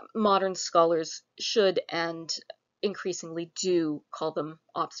modern scholars should and increasingly do call them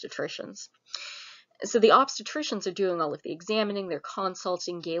obstetricians. So the obstetricians are doing all of the examining, they're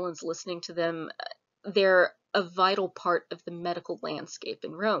consulting, Galen's listening to them. They're a vital part of the medical landscape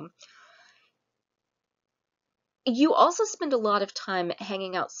in Rome. You also spend a lot of time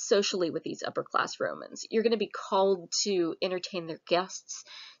hanging out socially with these upper-class Romans. You're going to be called to entertain their guests,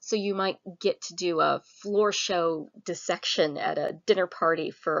 so you might get to do a floor show dissection at a dinner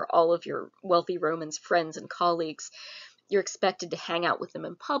party for all of your wealthy Romans' friends and colleagues. You're expected to hang out with them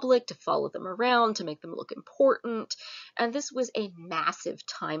in public, to follow them around, to make them look important, and this was a massive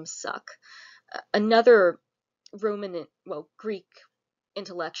time suck. Another Greek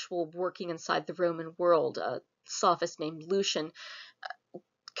intellectual working inside the Roman world, a sophist named Lucian,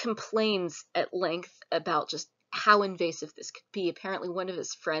 complains at length about just how invasive this could be. Apparently one of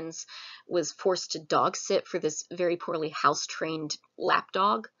his friends was forced to dog sit for this very poorly house-trained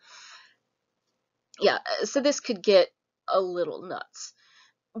lapdog. Yeah, so this could get a little nuts.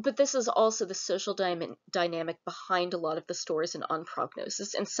 But this is also the social dynamic behind a lot of the stories in On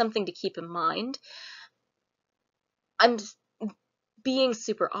Prognosis, and something to keep in mind. I'm being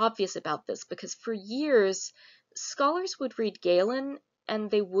super obvious about this because for years, scholars would read Galen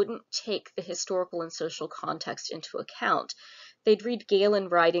and they wouldn't take the historical and social context into account. They'd read Galen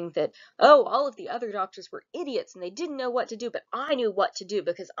writing that, oh, all of the other doctors were idiots and they didn't know what to do, but I knew what to do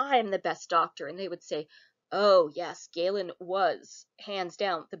because I am the best doctor. And they would say, oh, yes, Galen was, hands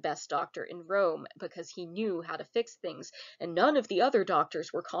down, the best doctor in Rome because he knew how to fix things, and none of the other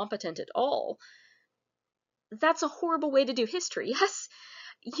doctors were competent at all. That's a horrible way to do history, yes?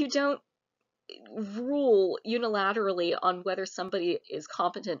 You don't rule unilaterally on whether somebody is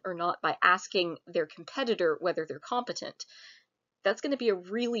competent or not by asking their competitor whether they're competent. That's going to be a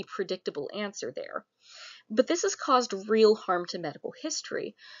really predictable answer there. But this has caused real harm to medical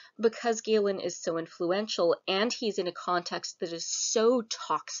history because Galen is so influential and he's in a context that is so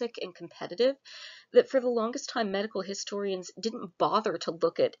toxic and competitive that for the longest time medical historians didn't bother to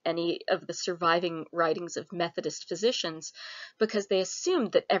look at any of the surviving writings of Methodist physicians because they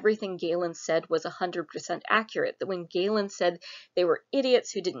assumed that everything Galen said was 100% accurate, that when Galen said they were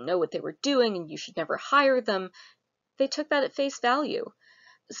idiots who didn't know what they were doing and you should never hire them, they took that at face value.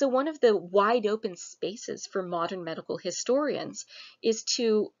 So one of the wide open spaces for modern medical historians is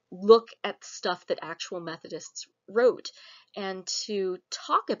to look at stuff that actual Methodists wrote and to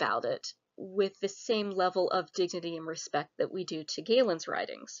talk about it with the same level of dignity and respect that we do to Galen's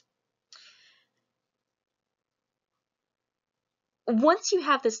writings. Once you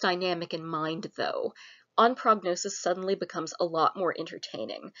have this dynamic in mind, though, On Prognosis suddenly becomes a lot more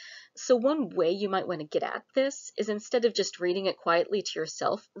entertaining. So one way you might want to get at this is instead of just reading it quietly to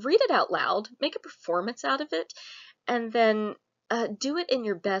yourself, read it out loud, make a performance out of it, and then do it in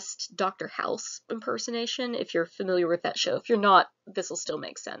your best Dr. House impersonation if you're familiar with that show. If you're not, this will still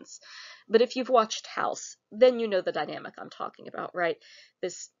make sense. But if you've watched House, then you know the dynamic I'm talking about, right?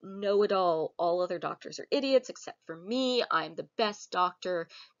 This know-it-all, all other doctors are idiots except for me, I'm the best doctor,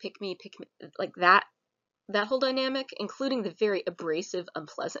 pick me, like that whole dynamic, including the very abrasive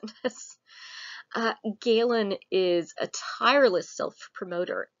unpleasantness. Galen is a tireless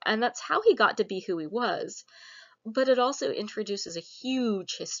self-promoter, and that's how he got to be who he was. But it also introduces a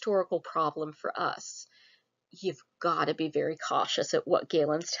huge historical problem for us. You've got to be very cautious at what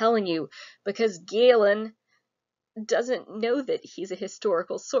Galen's telling you, because Galen doesn't know that he's a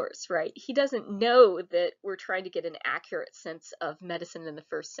historical source, right? He doesn't know that we're trying to get an accurate sense of medicine in the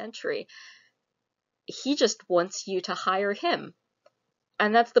first century. He just wants you to hire him.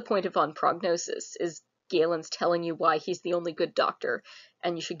 And that's the point of On Prognosis, is Galen's telling you why he's the only good doctor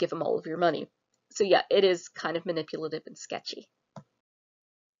and you should give him all of your money. So yeah, it is kind of manipulative and sketchy.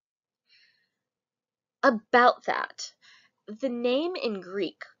 About that, the name in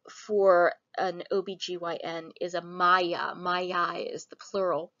Greek for an OBGYN is a Maya. Maiai is the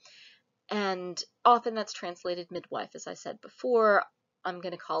plural. And often that's translated midwife, as I said before. I'm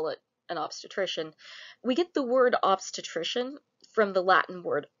going to call it an obstetrician. We get the word obstetrician from the Latin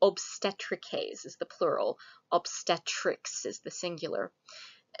word obstetrices is the plural, obstetrix is the singular.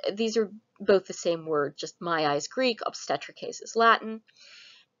 These are both the same word, just Maiai is Greek, obstetrices is Latin.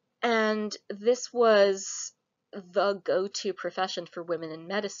 And this was the go-to profession for women in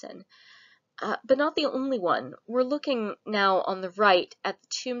medicine. But not the only one. We're looking now on the right at the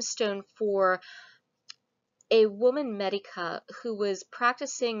tombstone for a woman medica who was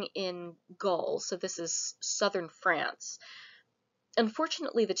practicing in Gaul, so this is southern France.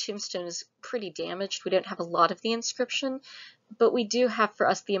 Unfortunately, the tombstone is pretty damaged. We don't have a lot of the inscription, but we do have for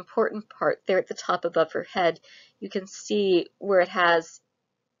us the important part there at the top above her head. You can see where it has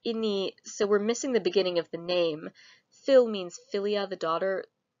Ini, so we're missing the beginning of the name. Phil means Philia, the daughter,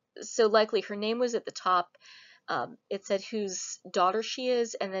 so likely her name was at the top. It said whose daughter she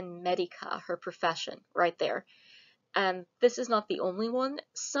is, and then medica, her profession, right there. And this is not the only one.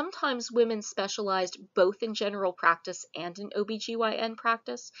 Sometimes women specialized both in general practice and in OBGYN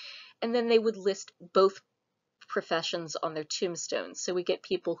practice, and then they would list both professions on their tombstones. So we get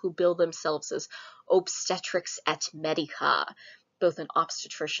people who bill themselves as obstetrix et medica, both an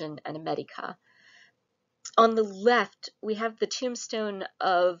obstetrician and a medica. On the left, we have the tombstone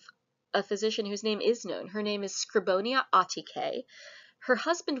of a physician whose name is known. Her name is Scribonia Attike. Her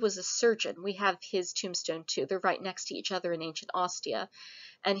husband was a surgeon. We have his tombstone too. They're right next to each other in ancient Ostia.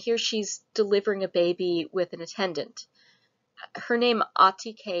 And here she's delivering a baby with an attendant. Her name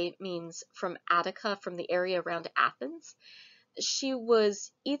Attike means from Attica, from the area around Athens. She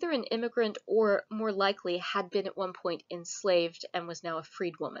was either an immigrant or, more likely, had been at one point enslaved and was now a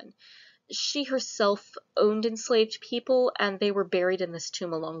freed woman. She herself owned enslaved people, and they were buried in this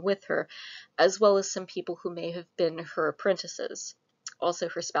tomb along with her, as well as some people who may have been her apprentices. Also,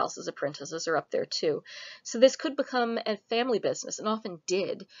 her spouse's apprentices are up there too. So this could become a family business, and often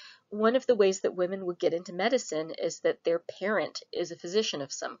did. One of the ways that women would get into medicine is that their parent is a physician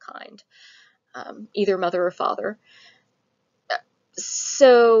of some kind, either mother or father.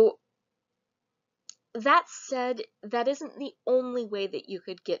 So that said, that isn't the only way that you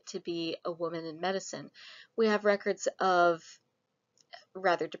could get to be a woman in medicine. We have records of,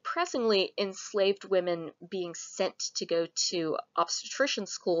 rather depressingly, enslaved women being sent to go to obstetrician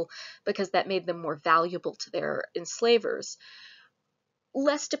school because that made them more valuable to their enslavers.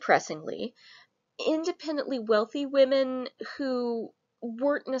 Less depressingly, independently wealthy women who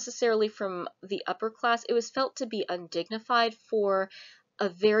weren't necessarily from the upper class, it was felt to be undignified for a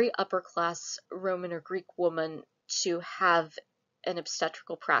very upper class Roman or Greek woman to have an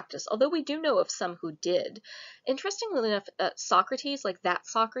obstetrical practice, although we do know of some who did. Interestingly enough, Socrates, like that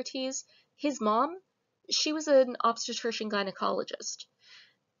Socrates, his mom, she was an obstetrician gynecologist.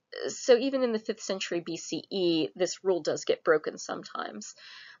 So even in the 5th century BCE, this rule does get broken sometimes.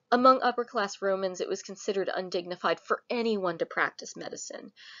 Among upper-class Romans, it was considered undignified for anyone to practice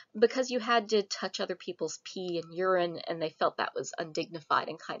medicine, because you had to touch other people's pee and urine, and they felt that was undignified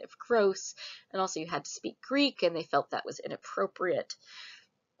and kind of gross, and also you had to speak Greek, and they felt that was inappropriate.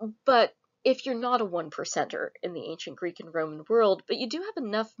 But if you're not a one-percenter in the ancient Greek and Roman world, but you do have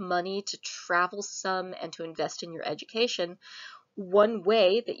enough money to travel some and to invest in your education, one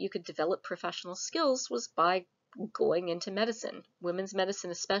way that you could develop professional skills was by going into medicine, women's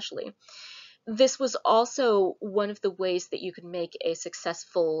medicine especially. This was also one of the ways that you could make a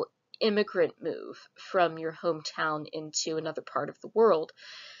successful immigrant move from your hometown into another part of the world.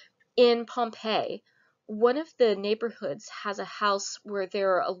 In Pompeii, one of the neighborhoods has a house where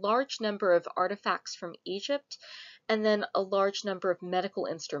there are a large number of artifacts from Egypt and then a large number of medical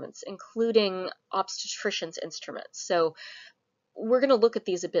instruments, including obstetricians' instruments. So we're going to look at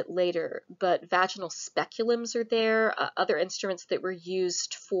these a bit later, but vaginal speculums are there, other instruments that were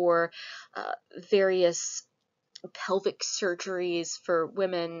used for various pelvic surgeries for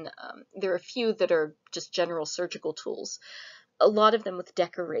women. There are a few that are just general surgical tools. a lot of them with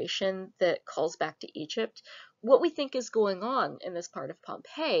decoration that calls back to Egypt. What we think is going on in this part of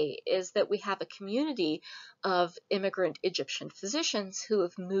Pompeii is that we have a community of immigrant Egyptian physicians who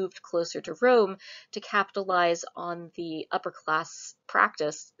have moved closer to Rome to capitalize on the upper class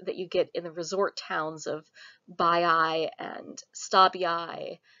practice that you get in the resort towns of Baiae and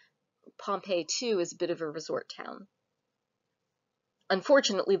Stabiae. Pompeii, too, is a bit of a resort town.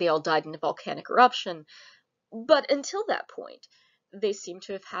 Unfortunately, they all died in a volcanic eruption, but until that point, they seem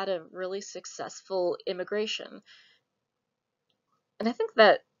to have had a really successful immigration. And I think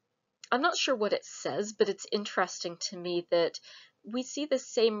that, I'm not sure what it says, but it's interesting to me that we see the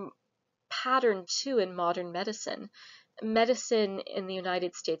same pattern too in modern medicine. Medicine in the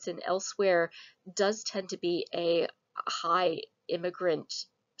United States and elsewhere does tend to be a high immigrant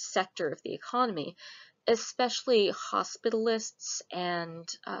sector of the economy, especially hospitalists and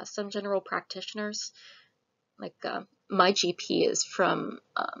some general practitioners. Like my GP is from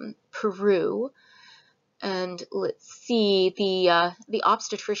Peru, and let's see, the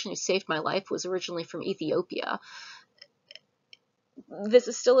obstetrician who saved my life was originally from Ethiopia. This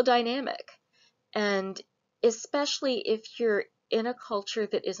is still a dynamic, and especially if you're in a culture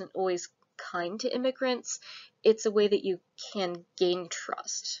that isn't always kind to immigrants, it's a way that you can gain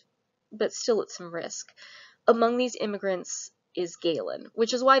trust, but still at some risk. Among these immigrants is Galen,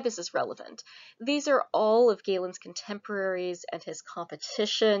 which is why this is relevant. These are all of Galen's contemporaries and his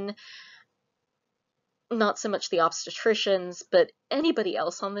competition, not so much the obstetricians, but anybody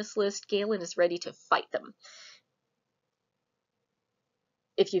else on this list. Galen is ready to fight them.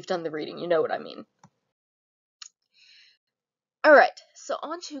 If you've done the reading, you know what I mean. All right, so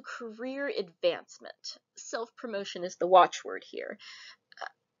on to career advancement. Self-promotion is the watchword here.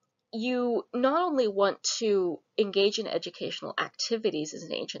 You not only want to engage in educational activities as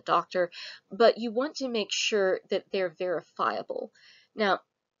an ancient doctor, but you want to make sure that they're verifiable. Now,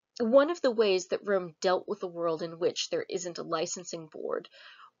 one of the ways that Rome dealt with a world in which there isn't a licensing board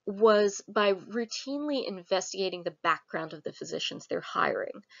was by routinely investigating the background of the physicians they're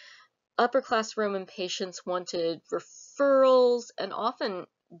hiring. Upper-class Roman patients wanted referrals and often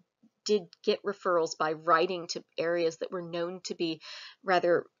did get referrals by writing to areas that were known to be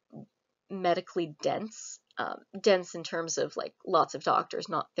rather medically dense, dense in terms of like lots of doctors,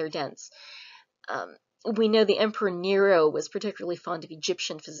 not they're dense. We know the Emperor Nero was particularly fond of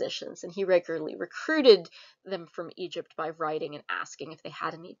Egyptian physicians, and he regularly recruited them from Egypt by writing and asking if they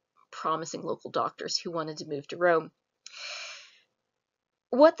had any promising local doctors who wanted to move to Rome.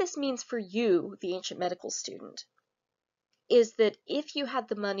 What this means for you, the ancient medical student, is that if you had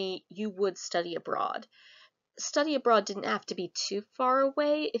the money, you would study abroad. Study abroad didn't have to be too far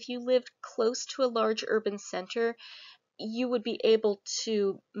away. If you lived close to a large urban center, you would be able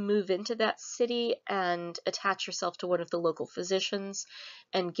to move into that city and attach yourself to one of the local physicians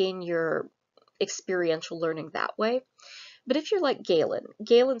and gain your experiential learning that way. But if you're like Galen,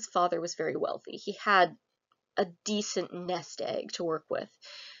 Galen's father was very wealthy. He had a decent nest egg to work with.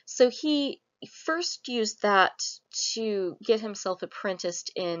 So he first used that to get himself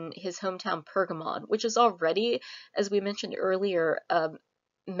apprenticed in his hometown Pergamon, which is already, as we mentioned earlier, a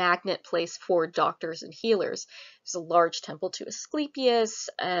magnet place for doctors and healers. There's a large temple to Asclepius,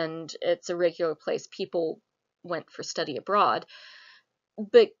 and it's a regular place people went for study abroad.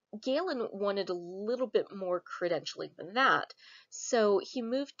 But Galen wanted a little bit more credentialing than that, so he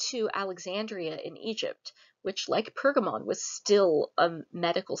moved to Alexandria in Egypt, which, like Pergamon, was still a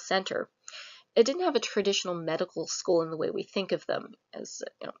medical center. It didn't have a traditional medical school in the way we think of them as,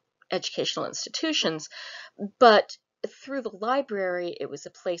 educational institutions, but through the library, it was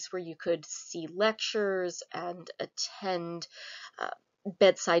a place where you could see lectures and attend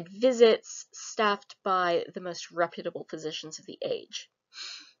bedside visits staffed by the most reputable physicians of the age.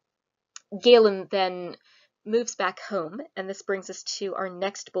 Galen then moves back home, and this brings us to our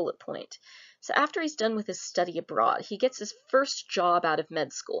next bullet point. So after he's done with his study abroad, he gets his first job out of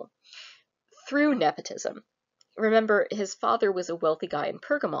med school through nepotism. Remember, his father was a wealthy guy in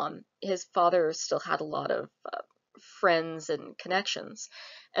Pergamon. His father still had a lot of friends and connections.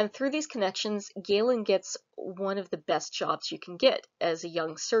 And through these connections, Galen gets one of the best jobs you can get as a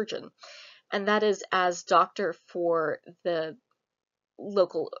young surgeon, and that is as doctor for the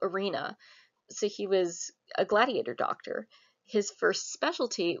local arena. So he was a gladiator doctor. His first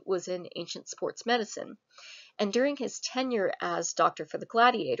specialty was in ancient sports medicine. And during his tenure as doctor for the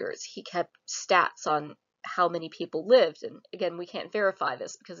gladiators, he kept stats on how many people lived. And again, we can't verify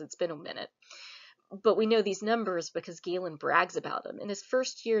this because it's been a minute. But we know these numbers because Galen brags about them. In his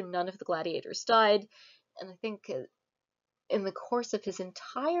first year, none of the gladiators died. And I think in the course of his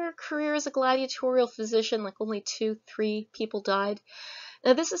entire career as a gladiatorial physician, like only 2-3 people died.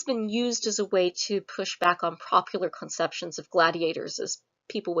 Now, this has been used as a way to push back on popular conceptions of gladiators as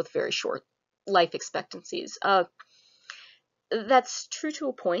people with very short life expectancies. That's true to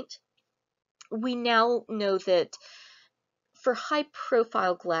a point. We now know that for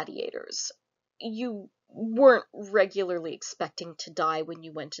high-profile gladiators, you weren't regularly expecting to die when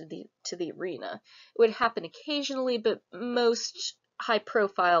you went to the arena. It would happen occasionally, but most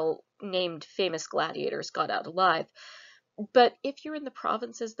high-profile, named famous gladiators got out alive. But if you're in the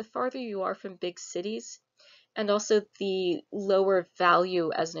provinces, the farther you are from big cities, and also the lower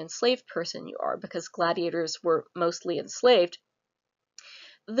value as an enslaved person you are, because gladiators were mostly enslaved,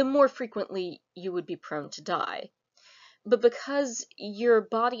 the more frequently you would be prone to die. But because your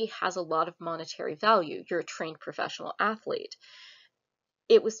body has a lot of monetary value, you're a trained professional athlete,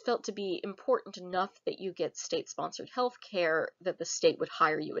 it was felt to be important enough that you get state-sponsored health care that the state would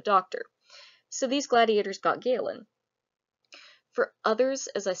hire you a doctor. So these gladiators got Galen. For others,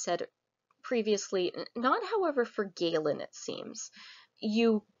 as I said previously, not however for Galen, it seems,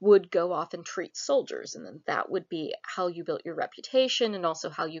 you would go off and treat soldiers, and then that would be how you built your reputation and also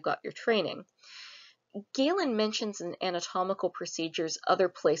how you got your training. Galen mentions in anatomical procedures other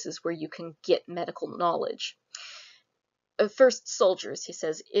places where you can get medical knowledge. First, soldiers, he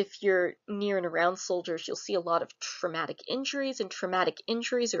says, if you're near and around soldiers, you'll see a lot of traumatic injuries, and traumatic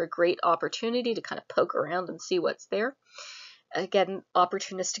injuries are a great opportunity to kind of poke around and see what's there. Again,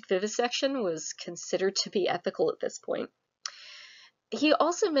 opportunistic vivisection was considered to be ethical at this point. He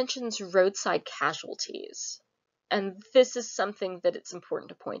also mentions roadside casualties, and this is something that it's important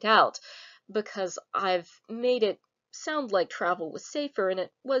to point out, because I've made it sound like travel was safer, and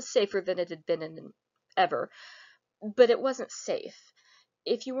it was safer than it had been in ever, but it wasn't safe.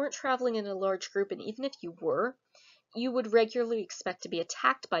 If you weren't traveling in a large group, and even if you were, you would regularly expect to be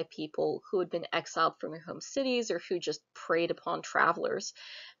attacked by people who had been exiled from their home cities or who just preyed upon travelers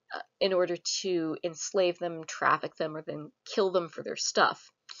in order to enslave them, traffic them, or then kill them for their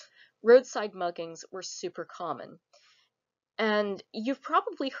stuff. Roadside muggings were super common. And you've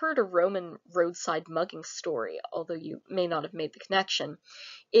probably heard a Roman roadside mugging story, although you may not have made the connection.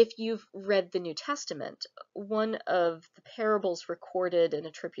 If you've read the New Testament, one of the parables recorded and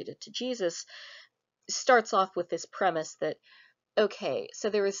attributed to Jesus starts off with this premise that, okay, so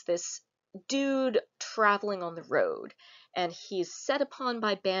there is this dude traveling on the road, and he's set upon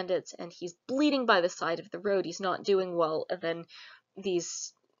by bandits, and he's bleeding by the side of the road. He's not doing well, and then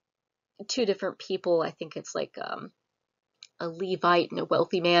these two different people, I think it's like a Levite and a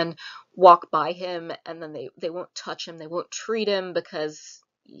wealthy man, walk by him, and then they won't touch him, they won't treat him because,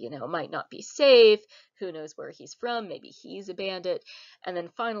 it might not be safe. Who knows where he's from? Maybe he's a bandit. And then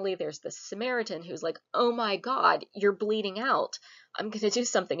finally there's the Samaritan who's like, oh my God, you're bleeding out. I'm going to do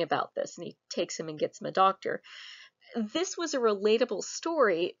something about this. And he takes him and gets him a doctor. This was a relatable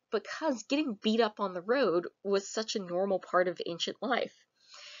story because getting beat up on the road was such a normal part of ancient life.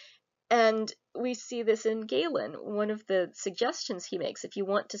 And we see this in Galen. One of the suggestions he makes, if you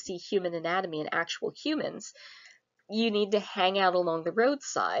want to see human anatomy and actual humans, you need to hang out along the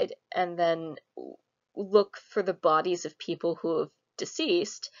roadside and then look for the bodies of people who have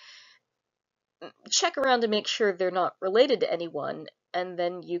deceased, check around to make sure they're not related to anyone, and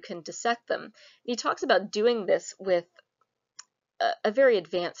then you can dissect them. He talks about doing this with a very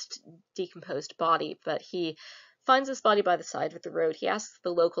advanced decomposed body, but he finds this body by the side of the road. He asks the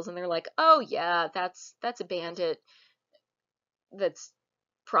locals, and they're like, oh yeah, that's a bandit. That's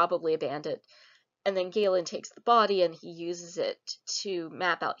probably a bandit. And then Galen takes the body and he uses it to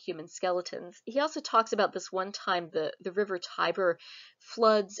map out human skeletons. He also talks about this one time the river Tiber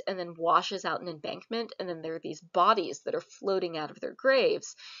floods and then washes out an embankment, and then there are these bodies that are floating out of their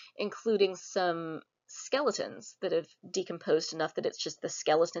graves, including some skeletons that have decomposed enough that it's just the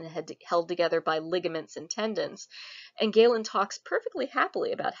skeleton held together by ligaments and tendons. And Galen talks perfectly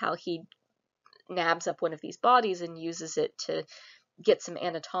happily about how he nabs up one of these bodies and uses it to get some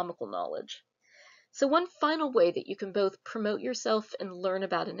anatomical knowledge. So one final way that you can both promote yourself and learn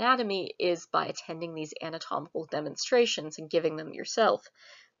about anatomy is by attending these anatomical demonstrations and giving them yourself,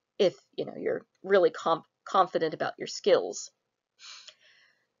 if you're really confident about your skills.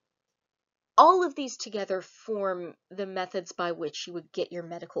 All of these together form the methods by which you would get your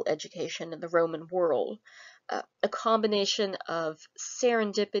medical education in the Roman world. A combination of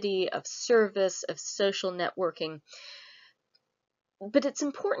serendipity, of service, of social networking. But it's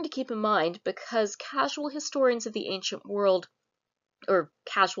important to keep in mind, because casual historians of the ancient world or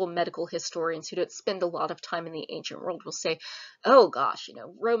casual medical historians who don't spend a lot of time in the ancient world will say, oh gosh,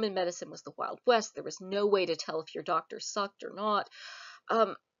 Roman medicine was the Wild West. There was no way to tell if your doctor sucked or not.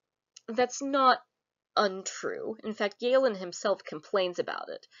 That's not untrue. In fact, Galen himself complains about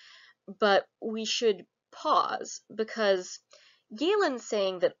it. But we should pause, because Galen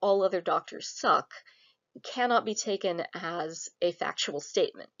saying that all other doctors suck cannot be taken as a factual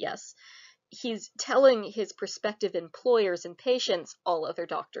statement, yes? He's telling his prospective employers and patients all other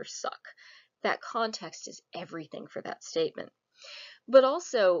doctors suck. That context is everything for that statement. But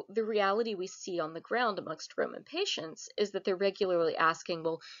also, the reality we see on the ground amongst Roman patients is that they're regularly asking,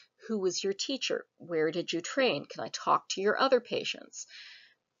 well, who was your teacher? Where did you train? Can I talk to your other patients?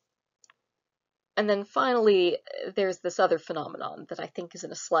 And then finally, there's this other phenomenon that I think is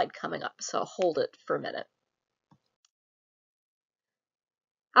in a slide coming up, so I'll hold it for a minute.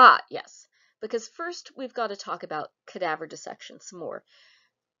 Ah, yes, because first we've got to talk about cadaver dissection some more.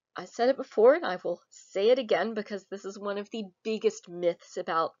 I said it before, and I will say it again, because this is one of the biggest myths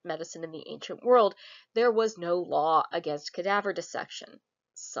about medicine in the ancient world. There was no law against cadaver dissection.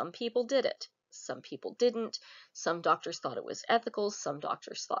 Some people did it. Some people didn't. Some doctors thought it was ethical. Some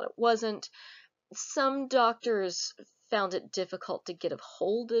doctors thought it wasn't. Some doctors found it difficult to get a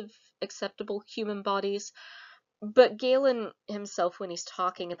hold of acceptable human bodies. But Galen himself, when he's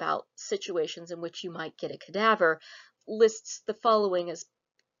talking about situations in which you might get a cadaver, lists the following as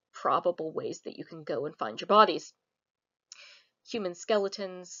probable ways that you can go and find your bodies: human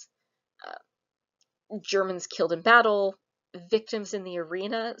skeletons, Germans killed in battle, victims in the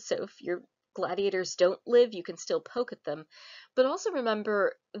arena. So if your gladiators don't live, you can still poke at them. But also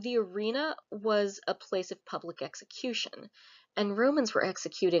remember, the arena was a place of public execution, and Romans were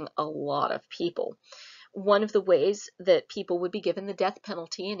executing a lot of people. One of the ways that people would be given the death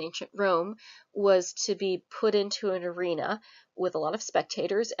penalty in ancient Rome was to be put into an arena with a lot of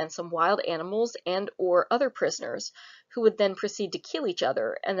spectators and some wild animals and or other prisoners, who would then proceed to kill each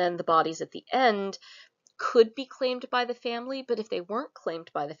other, and then the bodies at the end could be claimed by the family, but if they weren't claimed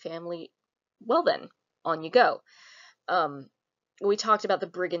by the family, well then, on you go. We talked about the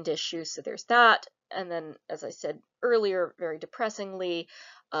brigand issue, so there's that. And then, as I said earlier, very depressingly,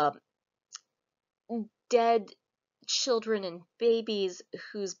 dead children and babies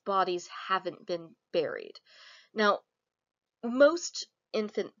whose bodies haven't been buried. Now, most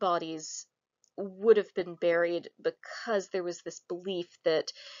infant bodies would have been buried because there was this belief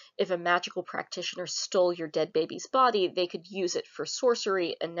that if a magical practitioner stole your dead baby's body, they could use it for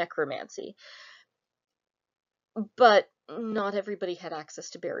sorcery and necromancy. But not everybody had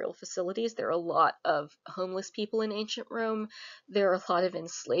access to burial facilities. There are a lot of homeless people in ancient Rome. There are a lot of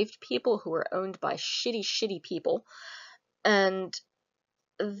enslaved people who were owned by shitty, shitty people. And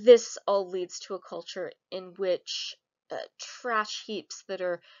this all leads to a culture in which trash heaps that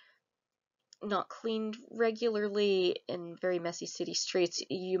are not cleaned regularly in very messy city streets,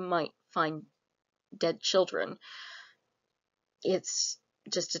 you might find dead children. It's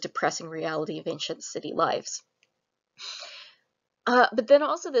just a depressing reality of ancient city lives. But then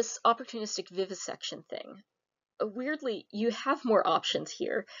also this opportunistic vivisection thing. Weirdly, you have more options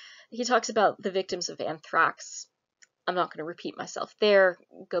here. He talks about the victims of anthrax. I'm not going to repeat myself there.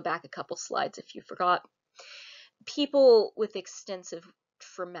 Go back a couple slides if you forgot. People with extensive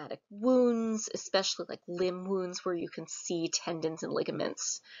traumatic wounds, especially like limb wounds where you can see tendons and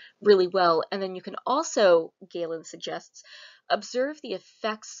ligaments really well. And then you can also, Galen suggests, observe the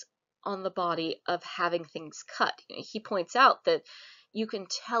effects on the body of having things cut. He points out that you can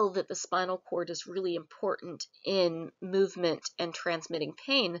tell that the spinal cord is really important in movement and transmitting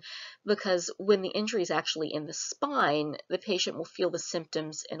pain, because when the injury is actually in the spine, the patient will feel the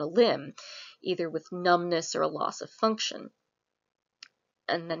symptoms in a limb, either with numbness or a loss of function.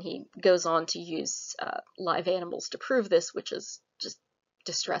 And then he goes on to use live animals to prove this, which is just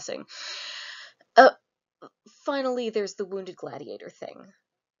distressing. Finally, there's the wounded gladiator thing.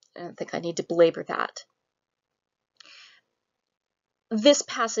 I don't think I need to belabor that. This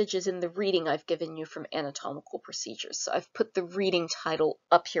passage is in the reading I've given you from Anatomical Procedures, so I've put the reading title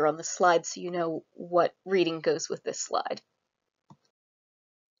up here on the slide so you know what reading goes with this slide.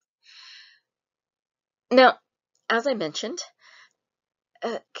 Now, as I mentioned,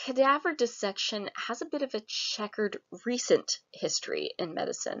 cadaver dissection has a bit of a checkered recent history in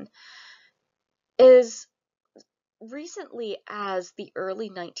medicine. As recently as the early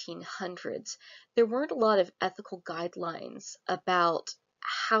 1900s, there weren't a lot of ethical guidelines about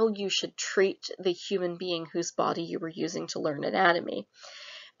how you should treat the human being whose body you were using to learn anatomy.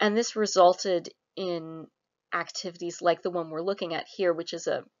 And this resulted in activities like the one we're looking at here, which is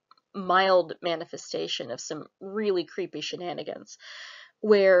a mild manifestation of some really creepy shenanigans,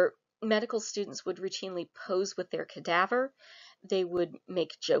 where medical students would routinely pose with their cadaver. They would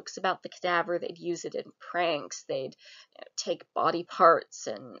make jokes about the cadaver. They'd use it in pranks. They'd take body parts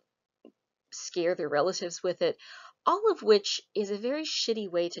and scare their relatives with it, all of which is a very shitty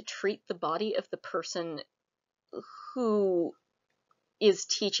way to treat the body of the person who is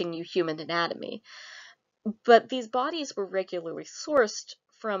teaching you human anatomy. But these bodies were regularly sourced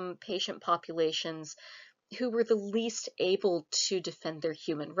from patient populations who were the least able to defend their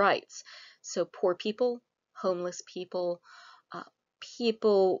human rights. So poor people, homeless people, uh,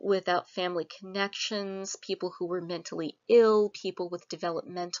 people without family connections, people who were mentally ill, people with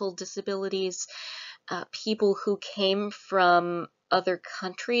developmental disabilities, people who came from other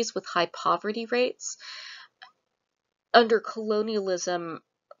countries with high poverty rates. Under colonialism,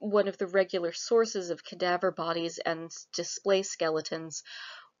 one of the regular sources of cadaver bodies and display skeletons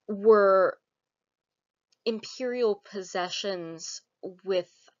were imperial possessions with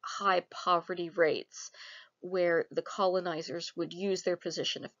high poverty rates, where the colonizers would use their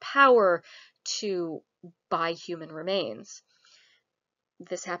position of power to buy human remains.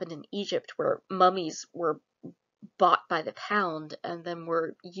 This happened in Egypt, where mummies were bought by the pound and then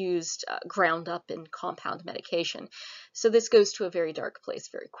were used, ground up in compound medication. So this goes to a very dark place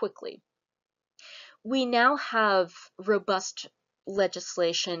very quickly. We now have robust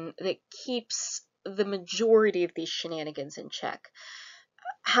legislation that keeps the majority of these shenanigans in check.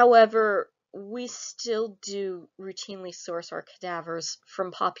 However, we still do routinely source our cadavers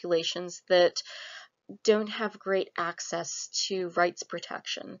from populations that don't have great access to rights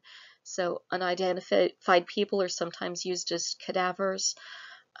protection. So unidentified people are sometimes used as cadavers.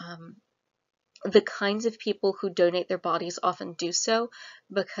 The kinds of people who donate their bodies often do so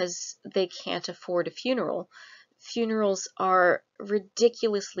because they can't afford a funeral. Funerals are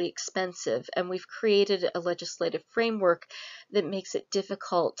ridiculously expensive, and we've created a legislative framework that makes it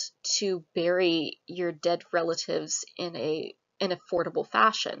difficult to bury your dead relatives in an affordable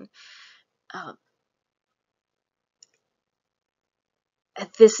fashion.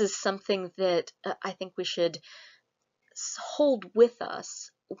 This is something that I think we should hold with us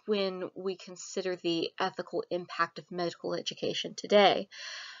when we consider the ethical impact of medical education today.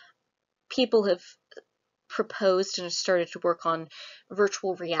 People have proposed and have started to work on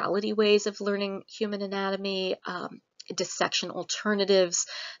virtual reality ways of learning human anatomy, dissection alternatives,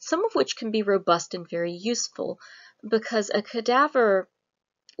 some of which can be robust and very useful, because a cadaver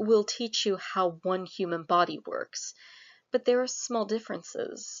will teach you how one human body works. But there are small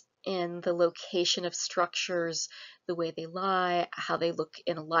differences in the location of structures, the way they lie, how they look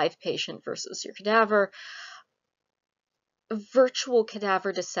in a live patient versus your cadaver. Virtual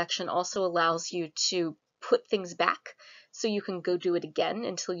cadaver dissection also allows you to put things back so you can go do it again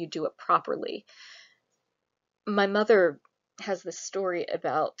until you do it properly. My mother has this story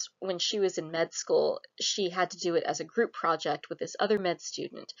about when she was in med school, she had to do it as a group project with this other med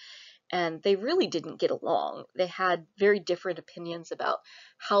student, and they really didn't get along. They had very different opinions about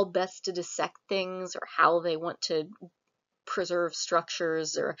how best to dissect things or how they want to preserve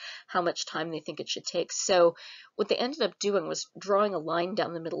structures or how much time they think it should take. So what they ended up doing was drawing a line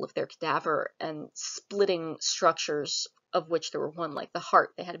down the middle of their cadaver and splitting structures, of which there were one, like the heart.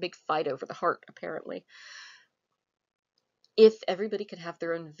 They had a big fight over the heart, apparently. If everybody could have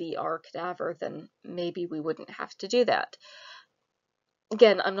their own VR cadaver, then maybe we wouldn't have to do that.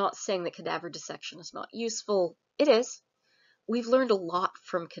 Again, I'm not saying that cadaver dissection is not useful. It is. We've learned a lot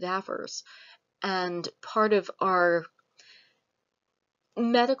from cadavers, and part of our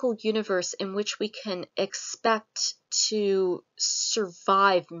medical universe in which we can expect to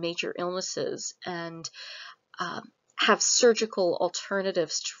survive major illnesses and have surgical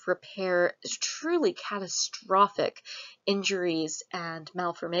alternatives to repair truly catastrophic injuries and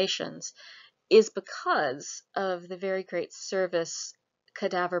malformations is because of the very great service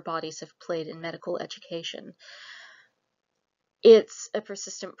cadaver bodies have played in medical education. It's a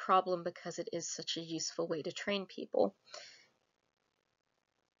persistent problem because it is such a useful way to train people.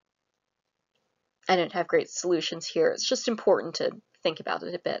 I don't have great solutions here. It's just important to think about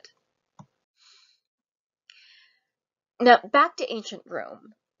it a bit. Now, back to ancient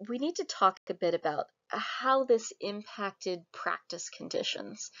Rome. We need to talk a bit about how this impacted practice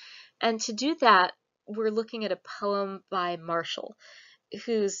conditions. And to do that, we're looking at a poem by Martial,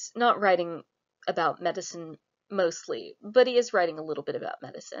 who's not writing about medicine mostly, but he is writing a little bit about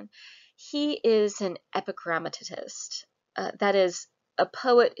medicine. He is an epigrammatist. That is, a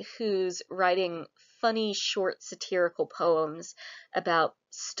poet who's writing funny, short, satirical poems about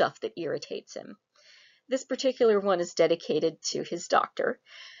stuff that irritates him. This particular one is dedicated to his doctor,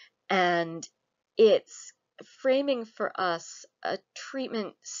 and it's framing for us a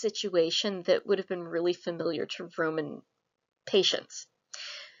treatment situation that would have been really familiar to Roman patients.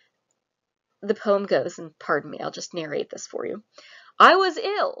 The poem goes, and pardon me, I'll just narrate this for you. I was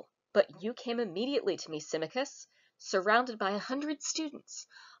ill, but you came immediately to me, Symmachus, surrounded by 100 students.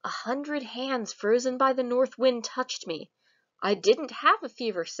 100 hands frozen by the north wind touched me. I didn't have a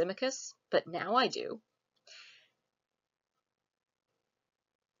fever, Symmachus, but now I do.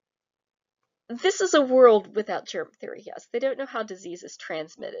 This is a world without germ theory, yes. They don't know how disease is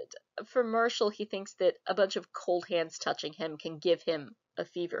transmitted. For Marshall, he thinks that a bunch of cold hands touching him can give him a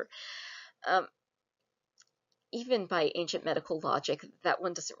fever. Um, Even by ancient medical logic, that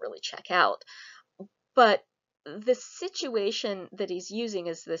one doesn't really check out. But the situation that he's using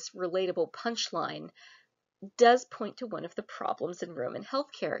as this relatable punchline does point to one of the problems in Roman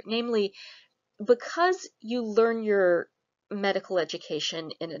healthcare, namely, because you learn your medical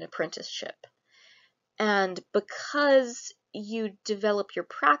education in an apprenticeship, and because you develop your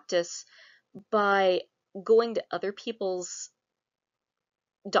practice by going to other people's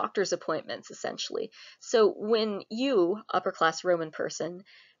doctor's appointments, essentially. So when you, upper class Roman person,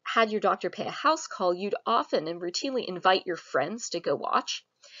 had your doctor pay a house call, you'd often and routinely invite your friends to go watch.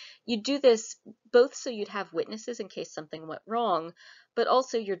 You'd do this both so you'd have witnesses in case something went wrong, but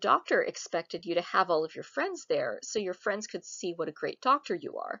also your doctor expected you to have all of your friends there so your friends could see what a great doctor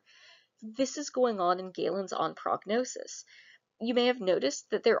you are. This is going on in Galen's On Prognosis. You may have noticed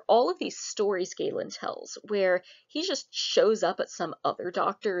that there are all of these stories Galen tells where he just shows up at some other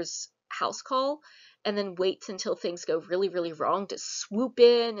doctor's house call and then waits until things go really, really wrong to swoop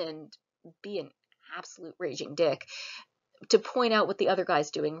in and be an absolute raging dick, to point out what the other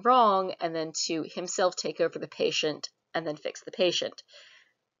guy's doing wrong, and then to himself take over the patient and then fix the patient.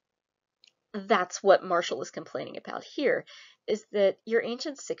 That's what Marshall is complaining about here, is that your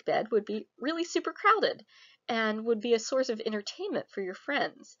ancient sickbed would be really super crowded and would be a source of entertainment for your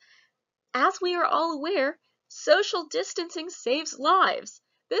friends. As we are all aware, social distancing saves lives.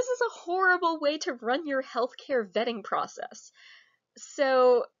 This is a horrible way to run your healthcare vetting process.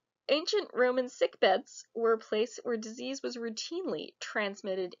 So, ancient Roman sickbeds were a place where disease was routinely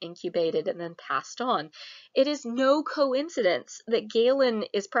transmitted, incubated, and then passed on. It is no coincidence that Galen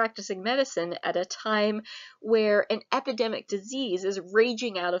is practicing medicine at a time where an epidemic disease is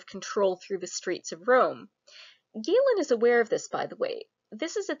raging out of control through the streets of Rome. Galen is aware of this, by the way.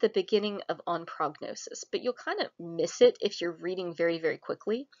 This is at the beginning of On Prognosis, but you'll kind of miss it if you're reading very, very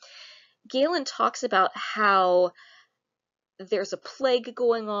quickly. Galen talks about how there's a plague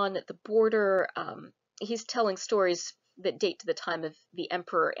going on at the border. He's telling stories that date to the time of the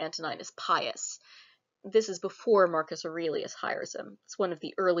Emperor Antoninus Pius. This is before Marcus Aurelius hires him. It's one of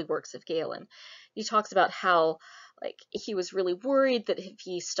the early works of Galen. He talks about how he was really worried that if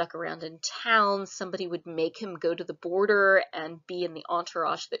he stuck around in town, somebody would make him go to the border and be in the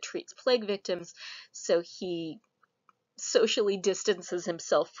entourage that treats plague victims. So he socially distances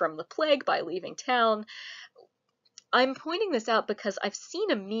himself from the plague by leaving town. I'm pointing this out because I've seen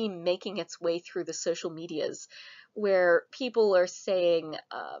a meme making its way through the social medias where people are saying,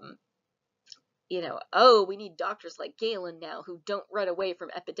 oh, we need doctors like Galen now who don't run away from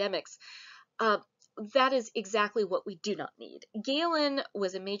epidemics. That is exactly what we do not need. Galen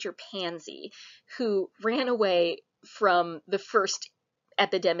was a major pansy who ran away from the first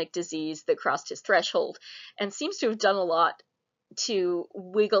epidemic disease that crossed his threshold and seems to have done a lot to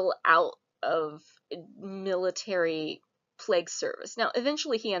wiggle out of military plague service. Now,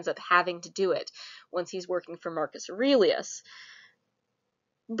 eventually he ends up having to do it once he's working for Marcus Aurelius.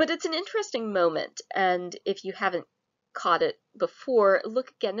 But it's an interesting moment, and if you haven't caught it before,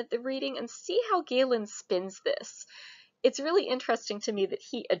 look again at the reading and see how Galen spins this. It's really interesting to me that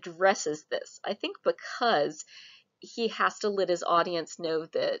he addresses this. I think because he has to let his audience know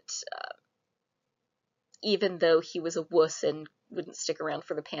that even though he was a wuss and wouldn't stick around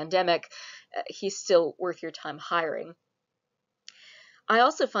for the pandemic, he's still worth your time hiring. I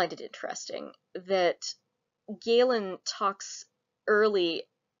also find it interesting that Galen talks early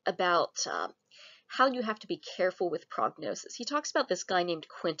about how you have to be careful with prognosis. He talks about this guy named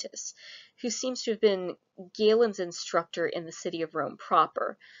Quintus, who seems to have been Galen's instructor in the city of Rome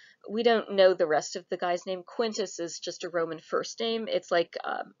proper. We don't know the rest of the guy's name. Quintus is just a Roman first name. It's like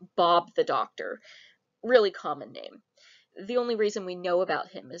Bob the Doctor. Really common name. The only reason we know about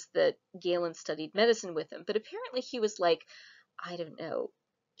him is that Galen studied medicine with him, but apparently he was like, I don't know,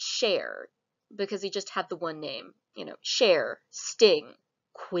 Cher, because he just had the one name, Cher, Sting,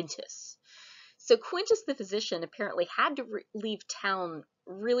 Quintus. So Quintus the physician apparently had to leave town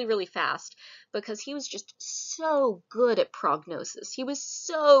really, really fast because he was just so good at prognosis. He was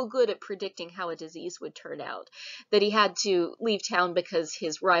so good at predicting how a disease would turn out that he had to leave town because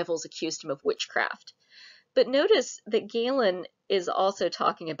his rivals accused him of witchcraft. But notice that Galen is also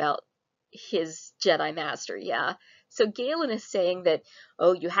talking about his Jedi Master, yeah. So Galen is saying that,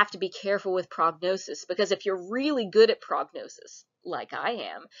 oh, you have to be careful with prognosis because if you're really good at prognosis, like I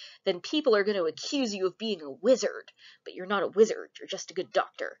am, then people are going to accuse you of being a wizard. But you're not a wizard, you're just a good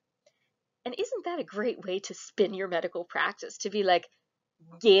doctor. And isn't that a great way to spin your medical practice? To be like,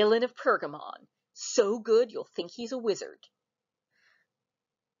 Galen of Pergamon, so good you'll think he's a wizard.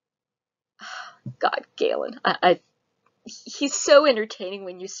 God, Galen. He's so entertaining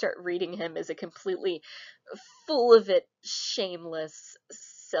when you start reading him as a completely full of it, shameless,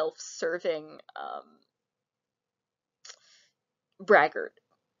 self-serving braggart.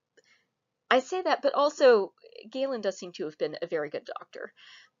 I say that, but also Galen does seem to have been a very good doctor.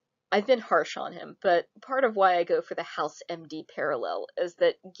 I've been harsh on him, but part of why I go for the House MD parallel is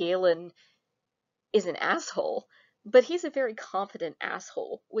that Galen is an asshole, but he's a very competent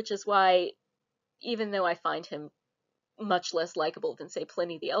asshole, which is why, even though I find him much less likable than, say,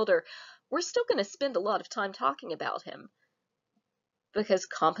 Pliny the Elder, we're still going to spend a lot of time talking about him because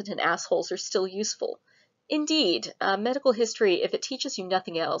competent assholes are still useful. Indeed, medical history, if it teaches you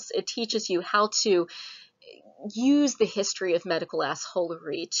nothing else, it teaches you how to use the history of medical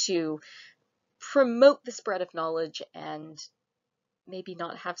assholery to promote the spread of knowledge and maybe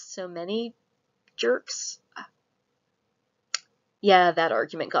not have so many jerks. Yeah, that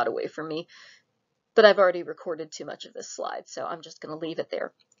argument got away from me, but I've already recorded too much of this slide, so I'm just going to leave it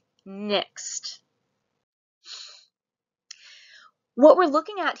there. Next. What we're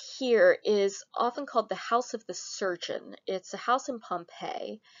looking at here is often called the House of the Surgeon. It's a house in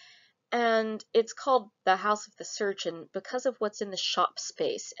Pompeii, and it's called the House of the Surgeon because of what's in the shop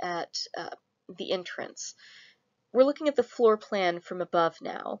space at the entrance. We're looking at the floor plan from above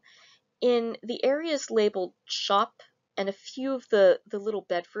now. In the areas labeled shop and a few of the little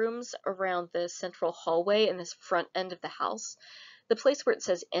bedrooms around the central hallway in this front end of the house, the place where it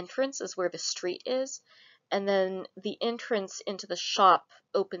says entrance is where the street is, and then the entrance into the shop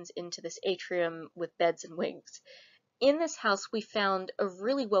opens into this atrium with beds and wings. In this house, we found a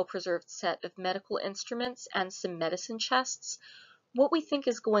really well-preserved set of medical instruments and some medicine chests. What we think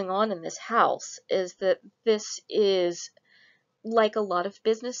is going on in this house is that this is, like a lot of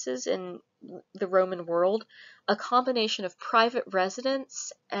businesses in the Roman world, a combination of private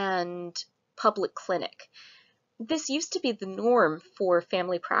residence and public clinic. This used to be the norm for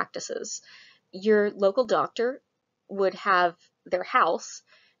family practices. Your local doctor would have their house,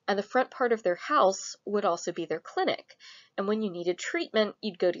 and the front part of their house would also be their clinic. And when you needed treatment,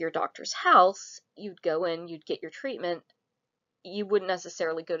 you'd go to your doctor's house, you'd go in, you'd get your treatment. You wouldn't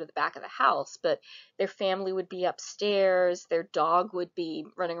necessarily go to the back of the house, but their family would be upstairs, their dog would be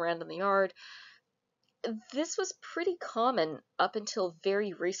running around in the yard. This was pretty common up until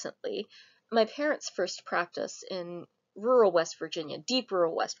very recently. My parents' first practice in rural West Virginia, deep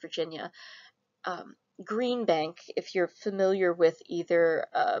rural West Virginia, Green Bank, if you're familiar with either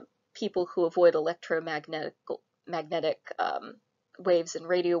people who avoid electromagnetic waves and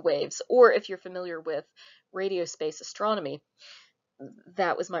radio waves, or if you're familiar with radio space astronomy,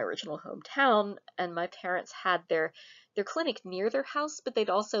 that was my original hometown, and my parents had their clinic near their house, but they'd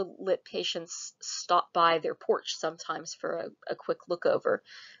also let patients stop by their porch sometimes for a quick look over.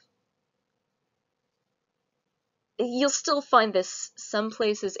 You'll still find this some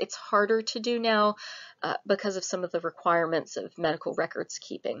places. It's harder to do now because of some of the requirements of medical records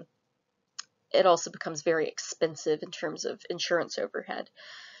keeping. It also becomes very expensive in terms of insurance overhead.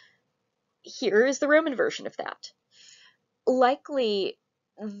 Here is the Roman version of that. Likely,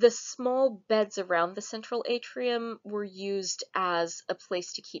 the small beds around the central atrium were used as a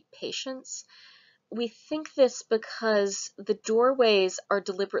place to keep patients. We think this because the doorways are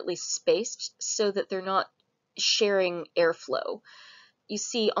deliberately spaced so that they're not sharing airflow. You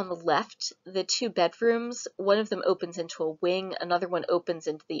see on the left, the two bedrooms, one of them opens into a wing, another one opens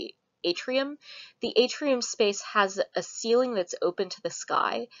into the atrium. The atrium space has a ceiling that's open to the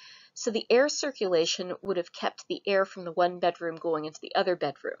sky, so the air circulation would have kept the air from the one bedroom going into the other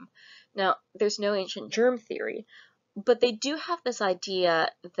bedroom. Now, there's no ancient germ theory, but they do have this idea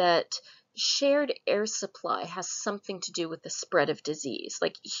that shared air supply has something to do with the spread of disease.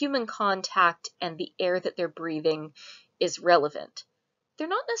 Like human contact and the air that they're breathing is relevant. They're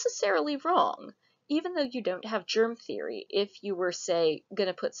not necessarily wrong. Even though you don't have germ theory, if you were, say, going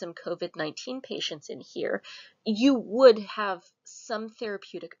to put some COVID-19 patients in here, you would have some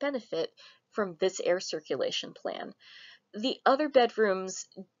therapeutic benefit from this air circulation plan. The other bedrooms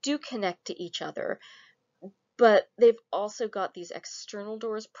do connect to each other, but they've also got these external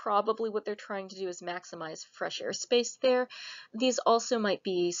doors. Probably what they're trying to do is maximize fresh air space there. These also might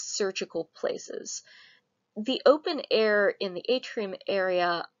be surgical places. The open air in the atrium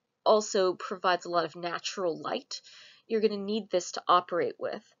area also provides a lot of natural light. You're going to need this to operate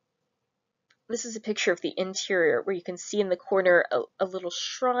with. This is a picture of the interior where you can see in the corner a little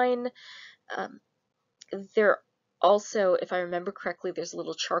shrine. There also, if I remember correctly, there's a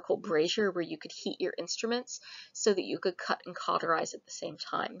little charcoal brazier where you could heat your instruments so that you could cut and cauterize at the same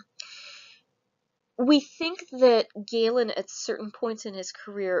time. We think that Galen at certain points in his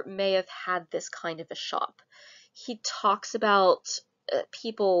career may have had this kind of a shop. He talks about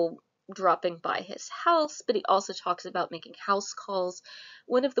people dropping by his house, but he also talks about making house calls.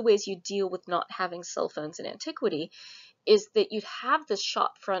 One of the ways you deal with not having cell phones in antiquity is that you'd have this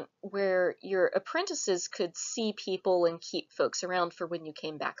shop front where your apprentices could see people and keep folks around for when you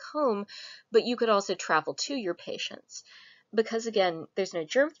came back home, but you could also travel to your patients. Because again, there's no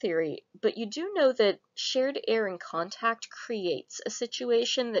germ theory, but you do know that shared air and contact creates a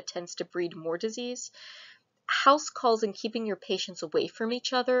situation that tends to breed more disease. House calls and keeping your patients away from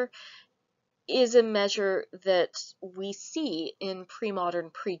each other is a measure that we see in pre-modern,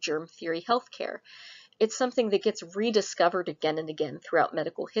 pre-germ theory healthcare. It's something that gets rediscovered again and again throughout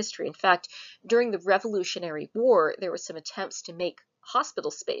medical history. In fact, during the Revolutionary War, there were some attempts to make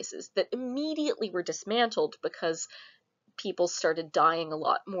hospital spaces that immediately were dismantled because people started dying a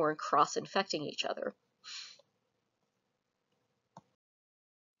lot more and cross-infecting each other.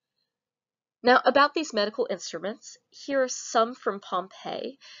 Now, about these medical instruments, here are some from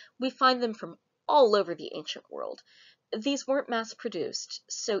Pompeii. We find them from all over the ancient world. These weren't mass-produced,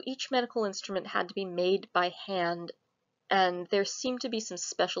 so each medical instrument had to be made by hand, and there seemed to be some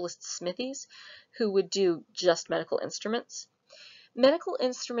specialist smithies who would do just medical instruments. Medical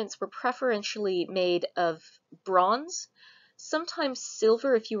instruments were preferentially made of bronze, sometimes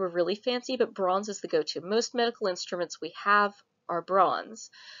silver if you were really fancy, but bronze is the go-to. Most medical instruments we have are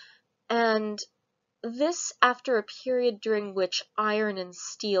bronze. And this after a period during which iron and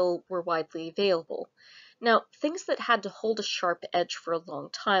steel were widely available. Now, things that had to hold a sharp edge for a long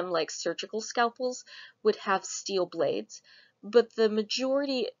time, like surgical scalpels, would have steel blades, but the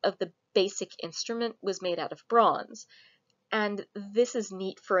majority of the basic instrument was made out of bronze. And this is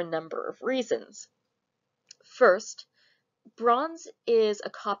neat for a number of reasons. First, bronze is a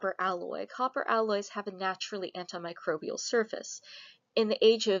copper alloy. Copper alloys have a naturally antimicrobial surface. In the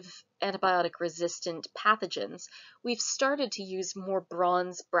age of antibiotic-resistant pathogens, we've started to use more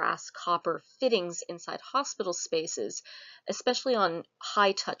bronze, brass, copper fittings inside hospital spaces, especially on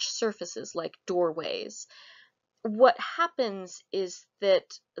high-touch surfaces like doorways. What happens is that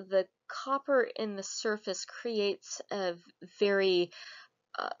the copper in the surface creates a very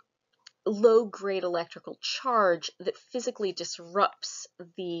low-grade electrical charge that physically disrupts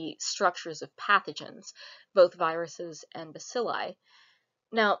the structures of pathogens, both viruses and bacilli.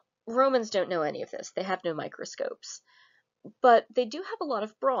 Now, Romans don't know any of this. They have no microscopes. But they do have a lot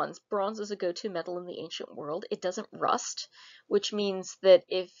of bronze. Bronze is a go-to metal in the ancient world. It doesn't rust, which means that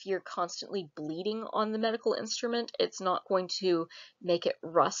if you're constantly bleeding on the medical instrument, it's not going to make it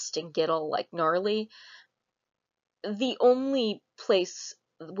rust and get all like gnarly. The only place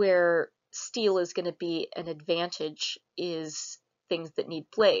where steel is going to be an advantage is things that need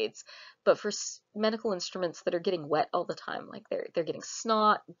blades. But for medical instruments that are getting wet all the time, like they're getting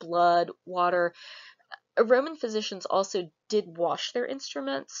snot, blood, water, Roman physicians also did wash their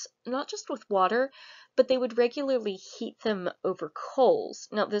instruments, not just with water, but they would regularly heat them over coals.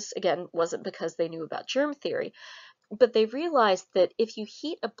 Now, this, again, wasn't because they knew about germ theory, but they realized that if you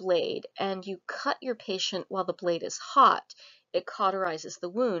heat a blade and you cut your patient while the blade is hot, it cauterizes the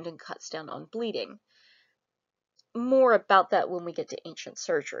wound and cuts down on bleeding. More about that when we get to ancient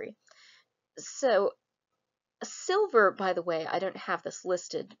surgery. So, silver, by the way, I don't have this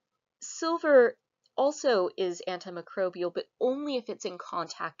listed. Silver also is antimicrobial, but only if it's in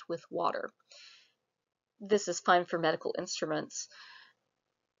contact with water. This is fine for medical instruments.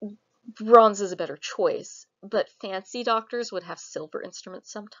 Bronze is a better choice, but fancy doctors would have silver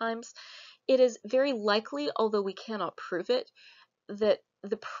instruments sometimes. It is very likely, although we cannot prove it, that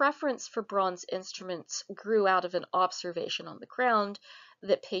the preference for bronze instruments grew out of an observation on the ground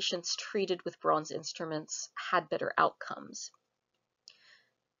that patients treated with bronze instruments had better outcomes.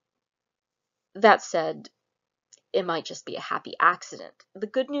 That said, it might just be a happy accident. The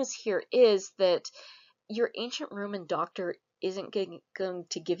good news here is that your ancient Roman doctor isn't going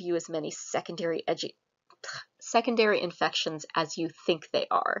to give you as many secondary infections as you think they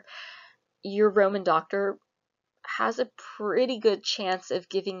are. your Roman doctor has a pretty good chance of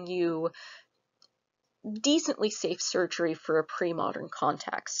giving you decently safe surgery for a pre-modern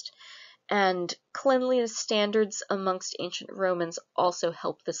context. And cleanliness standards amongst ancient Romans also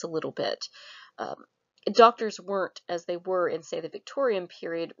helped this a little bit. Um, Doctors weren't, as they were in, say, the Victorian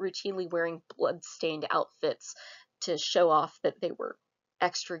period, routinely wearing blood-stained outfits to show off that they were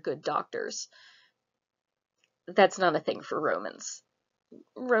extra good doctors. That's not a thing for Romans.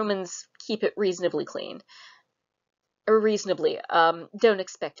 Romans keep it reasonably clean. Or reasonably. Don't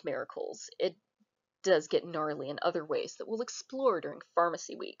expect miracles. It does get gnarly in other ways that we'll explore during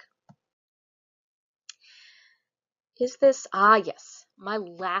Pharmacy Week. Is this? Ah, yes, my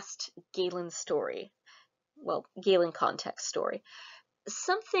last Galen story. Well, Galen context story.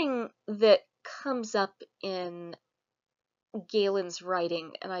 Something that comes up in Galen's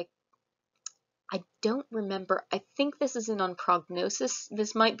writing, and I don't remember. I think this is on prognosis.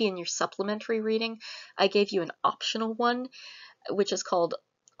 This might be in your supplementary reading. I gave you an optional one, which is called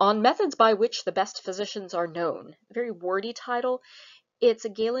On Methods by Which the Best Physicians Are Known. Very wordy title. It's a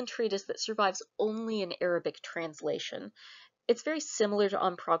Galen treatise that survives only in Arabic translation. It's very similar to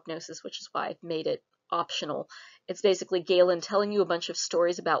On Prognosis, which is why I've made it optional. It's basically Galen telling you a bunch of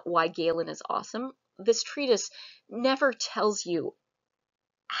stories about why Galen is awesome. This treatise never tells you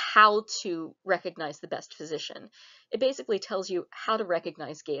how to recognize the best physician. It basically tells you how to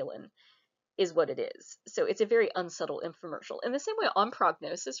recognize Galen, is what it is. So it's a very unsubtle infomercial. In the same way, On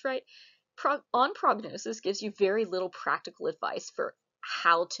Prognosis, right? On Prognosis gives you very little practical advice for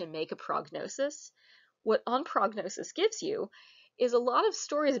how to make a prognosis. What On Prognosis gives you is a lot of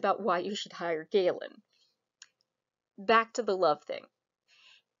stories about why you should hire Galen. Back to the love thing.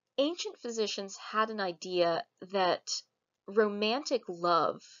 Ancient physicians had an idea that romantic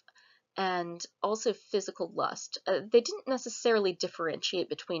love and also physical lust, they didn't necessarily differentiate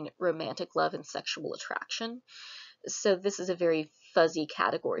between romantic love and sexual attraction. So this is a very fuzzy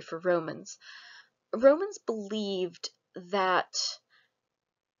category for Romans. Romans believed that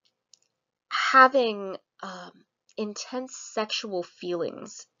having intense sexual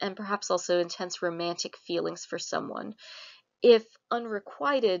feelings and perhaps also intense romantic feelings for someone, if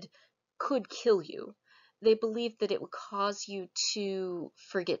unrequited, could kill you. They believed that it would cause you to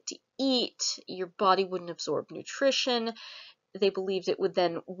forget to eat, your body wouldn't absorb nutrition. They believed it would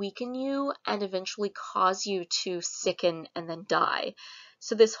then weaken you and eventually cause you to sicken and then die.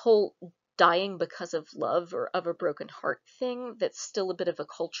 So this whole dying because of love or of a broken heart thing, that's still a bit of a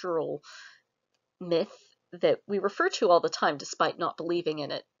cultural myth that we refer to all the time despite not believing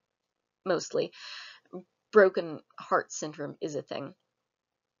in it, mostly. Broken heart syndrome is a thing.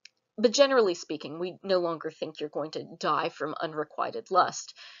 But generally speaking, we no longer think you're going to die from unrequited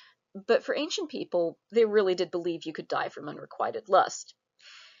lust. But for ancient people, they really did believe you could die from unrequited lust.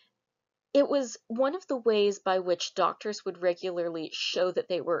 It was one of the ways by which doctors would regularly show that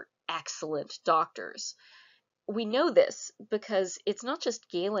they were excellent doctors. We know this because it's not just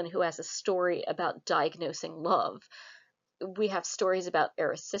Galen who has a story about diagnosing love. We have stories about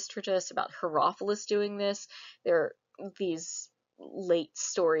Erasistratus, about Herophilus doing this. There are these late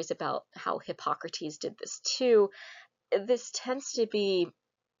stories about how Hippocrates did this too. This tends to be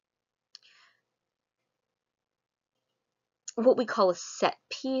what we call a set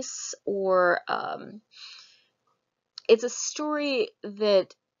piece, or it's a story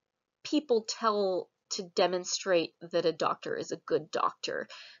that people tell to demonstrate that a doctor is a good doctor,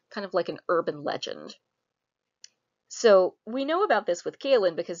 kind of like an urban legend. So we know about this with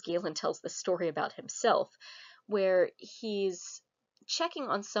Galen because Galen tells this story about himself, where he's checking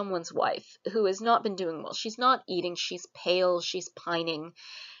on someone's wife who has not been doing well. She's not eating, she's pale, she's pining,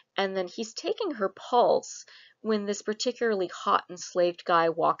 and then he's taking her pulse when this particularly hot enslaved guy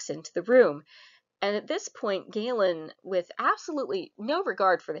walks into the room. And at this point, Galen, with absolutely no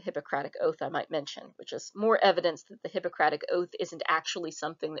regard for the Hippocratic Oath, I might mention, which is more evidence that the Hippocratic Oath isn't actually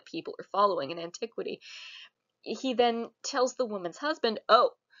something that people are following in antiquity, he then tells the woman's husband,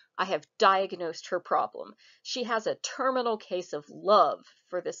 "Oh, I have diagnosed her problem. She has a terminal case of love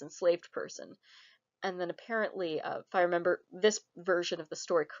for this enslaved person." And then apparently, if I remember this version of the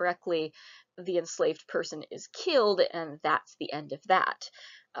story correctly, the enslaved person is killed, and that's the end of that.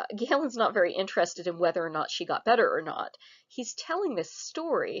 Galen's not very interested in whether or not she got better or not. He's telling this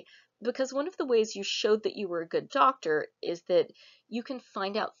story because one of the ways you showed that you were a good doctor is that you can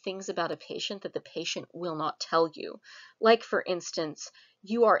find out things about a patient that the patient will not tell you. Like, for instance,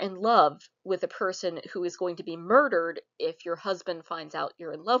 you are in love with a person who is going to be murdered if your husband finds out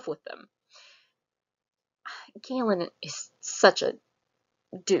you're in love with them. Galen is such a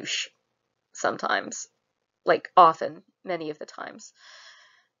douche sometimes, like often, many of the times.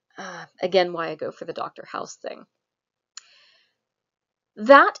 Again, why I go for the Dr. House thing.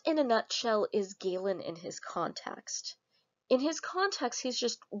 That, in a nutshell, is Galen in his context. In his context, he's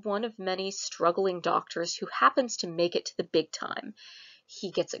just one of many struggling doctors who happens to make it to the big time.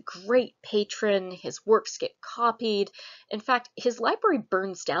 He gets a great patron, his works get copied. In fact, his library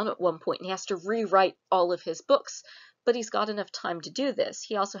burns down at one point and he has to rewrite all of his books. But he's got enough time to do this.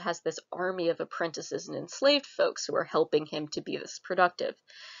 He also has this army of apprentices and enslaved folks who are helping him to be this productive.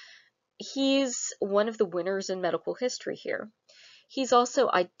 He's one of the winners in medical history here. He's also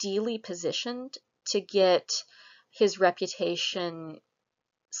ideally positioned to get his reputation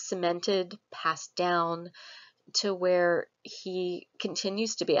cemented, passed down, to where he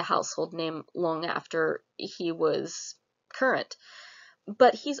continues to be a household name long after he was current.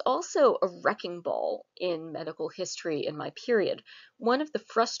 But he's also a wrecking ball in medical history in my period. One of the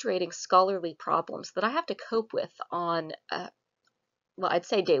frustrating scholarly problems that I have to cope with on well, I'd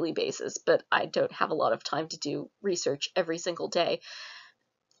say daily basis, but I don't have a lot of time to do research every single day,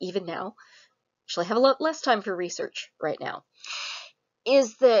 even now. Actually, I have a lot less time for research right now,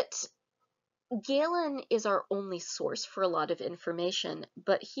 is that Galen is our only source for a lot of information,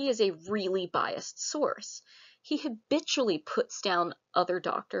 but he is a really biased source. He habitually puts down other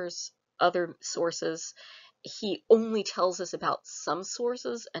doctors, other sources. He only tells us about some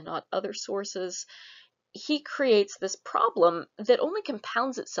sources and not other sources. He creates this problem that only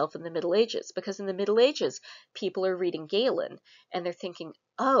compounds itself in the Middle Ages, because in the Middle Ages, people are reading Galen and they're thinking,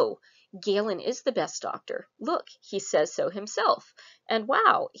 oh, Galen is the best doctor. Look, he says so himself. And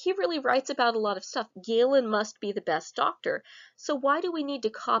wow, he really writes about a lot of stuff. Galen must be the best doctor. So why do we need to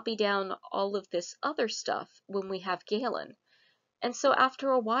copy down all of this other stuff when we have Galen? And so after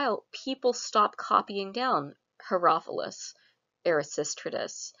a while, people stop copying down Herophilus,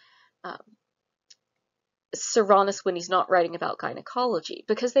 Erasistratus, Serranus when he's not writing about gynecology,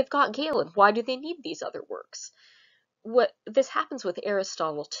 because they've got Galen. Why do they need these other works? This happens with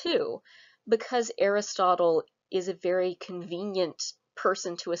Aristotle too, because Aristotle is a very convenient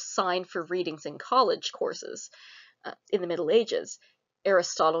person to assign for readings in college courses in the Middle Ages.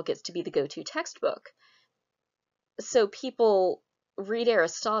 Aristotle gets to be the go-to textbook. So people read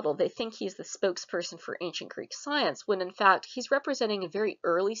Aristotle, they think he's the spokesperson for ancient Greek science, when in fact he's representing a very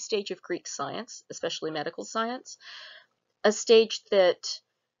early stage of Greek science, especially medical science, a stage that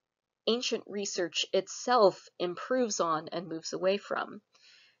ancient research itself improves on and moves away from.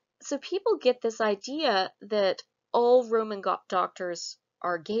 So people get this idea that all Roman doctors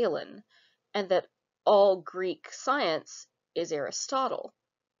are Galen, and that all Greek science is Aristotle.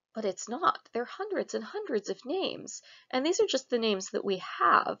 But it's not. There are hundreds and hundreds of names, and these are just the names that we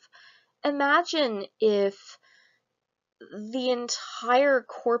have. Imagine if the entire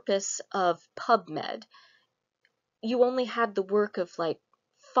corpus of PubMed, you only had the work of like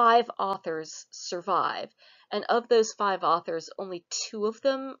 5 authors survive, and of those 5 authors, only 2 of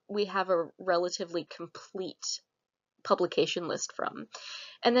them we have a relatively complete publication list from.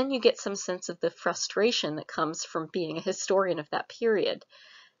 And then you get some sense of the frustration that comes from being a historian of that period.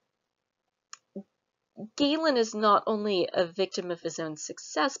 Galen is not only a victim of his own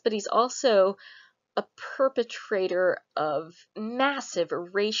success, but he's also a perpetrator of massive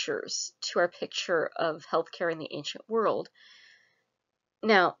erasures to our picture of healthcare in the ancient world.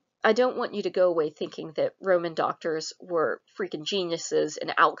 Now, I don't want you to go away thinking that Roman doctors were freaking geniuses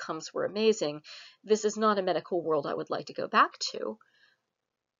and outcomes were amazing. This is not a medical world I would like to go back to.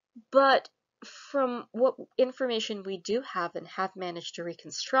 But from what information we do have and have managed to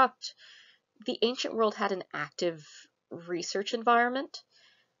reconstruct, the ancient world had an active research environment.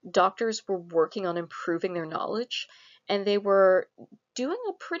 Doctors were working on improving their knowledge, and they were doing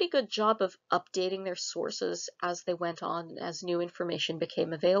a pretty good job of updating their sources as they went on, as new information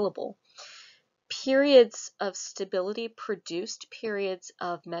became available. Periods of stability produced periods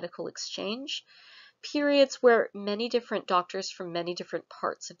of medical exchange, periods where many different doctors from many different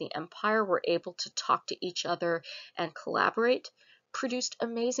parts of the empire were able to talk to each other and collaborate, produced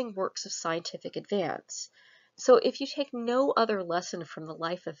amazing works of scientific advance. So if you take no other lesson from the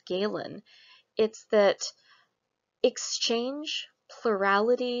life of Galen, it's that exchange,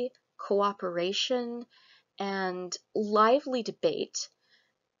 plurality, cooperation, and lively debate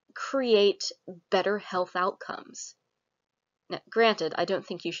create better health outcomes. Now, granted, I don't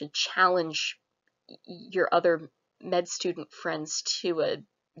think you should challenge your other med student friends to a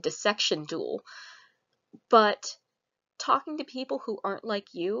dissection duel, but talking to people who aren't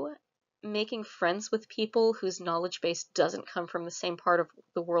like you, making friends with people whose knowledge base doesn't come from the same part of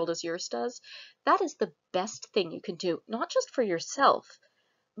the world as yours does, that is the best thing you can do, not just for yourself,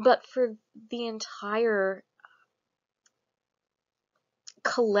 but for the entire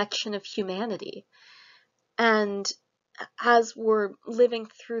collection of humanity. And as we're living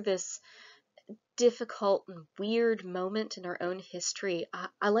through this difficult and weird moment in our own history,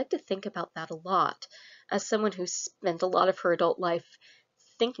 I like to think about that a lot as someone who spent a lot of her adult life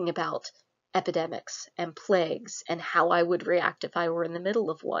thinking about epidemics and plagues and how I would react if I were in the middle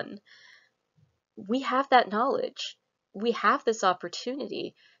of one. We have that knowledge. We have this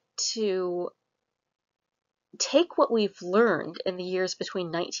opportunity to take what we've learned in the years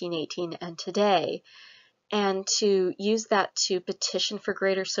between 1918 and today and to use that to petition for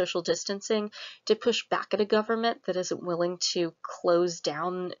greater social distancing, to push back at a government that isn't willing to close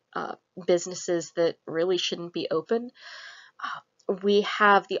down businesses that really shouldn't be open. We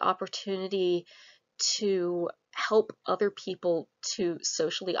have the opportunity to help other people to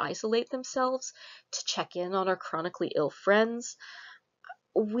socially isolate themselves, to check in on our chronically ill friends.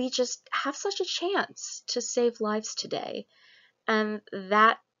 We just have such a chance to save lives today. And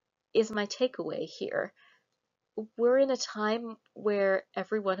that is my takeaway here. We're in a time where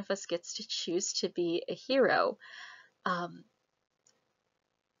every one of us gets to choose to be a hero.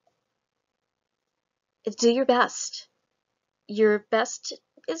 Do your best. Your best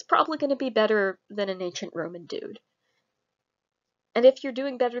is probably going to be better than an ancient Roman dude. And if you're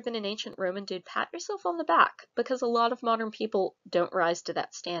doing better than an ancient Roman dude, pat yourself on the back, because a lot of modern people don't rise to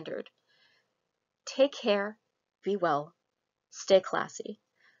that standard. Take care, be well, stay classy.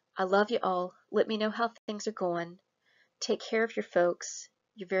 I love you all. Let me know how things are going. Take care of your folks.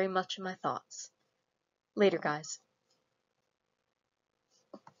 You're very much in my thoughts. Later, guys.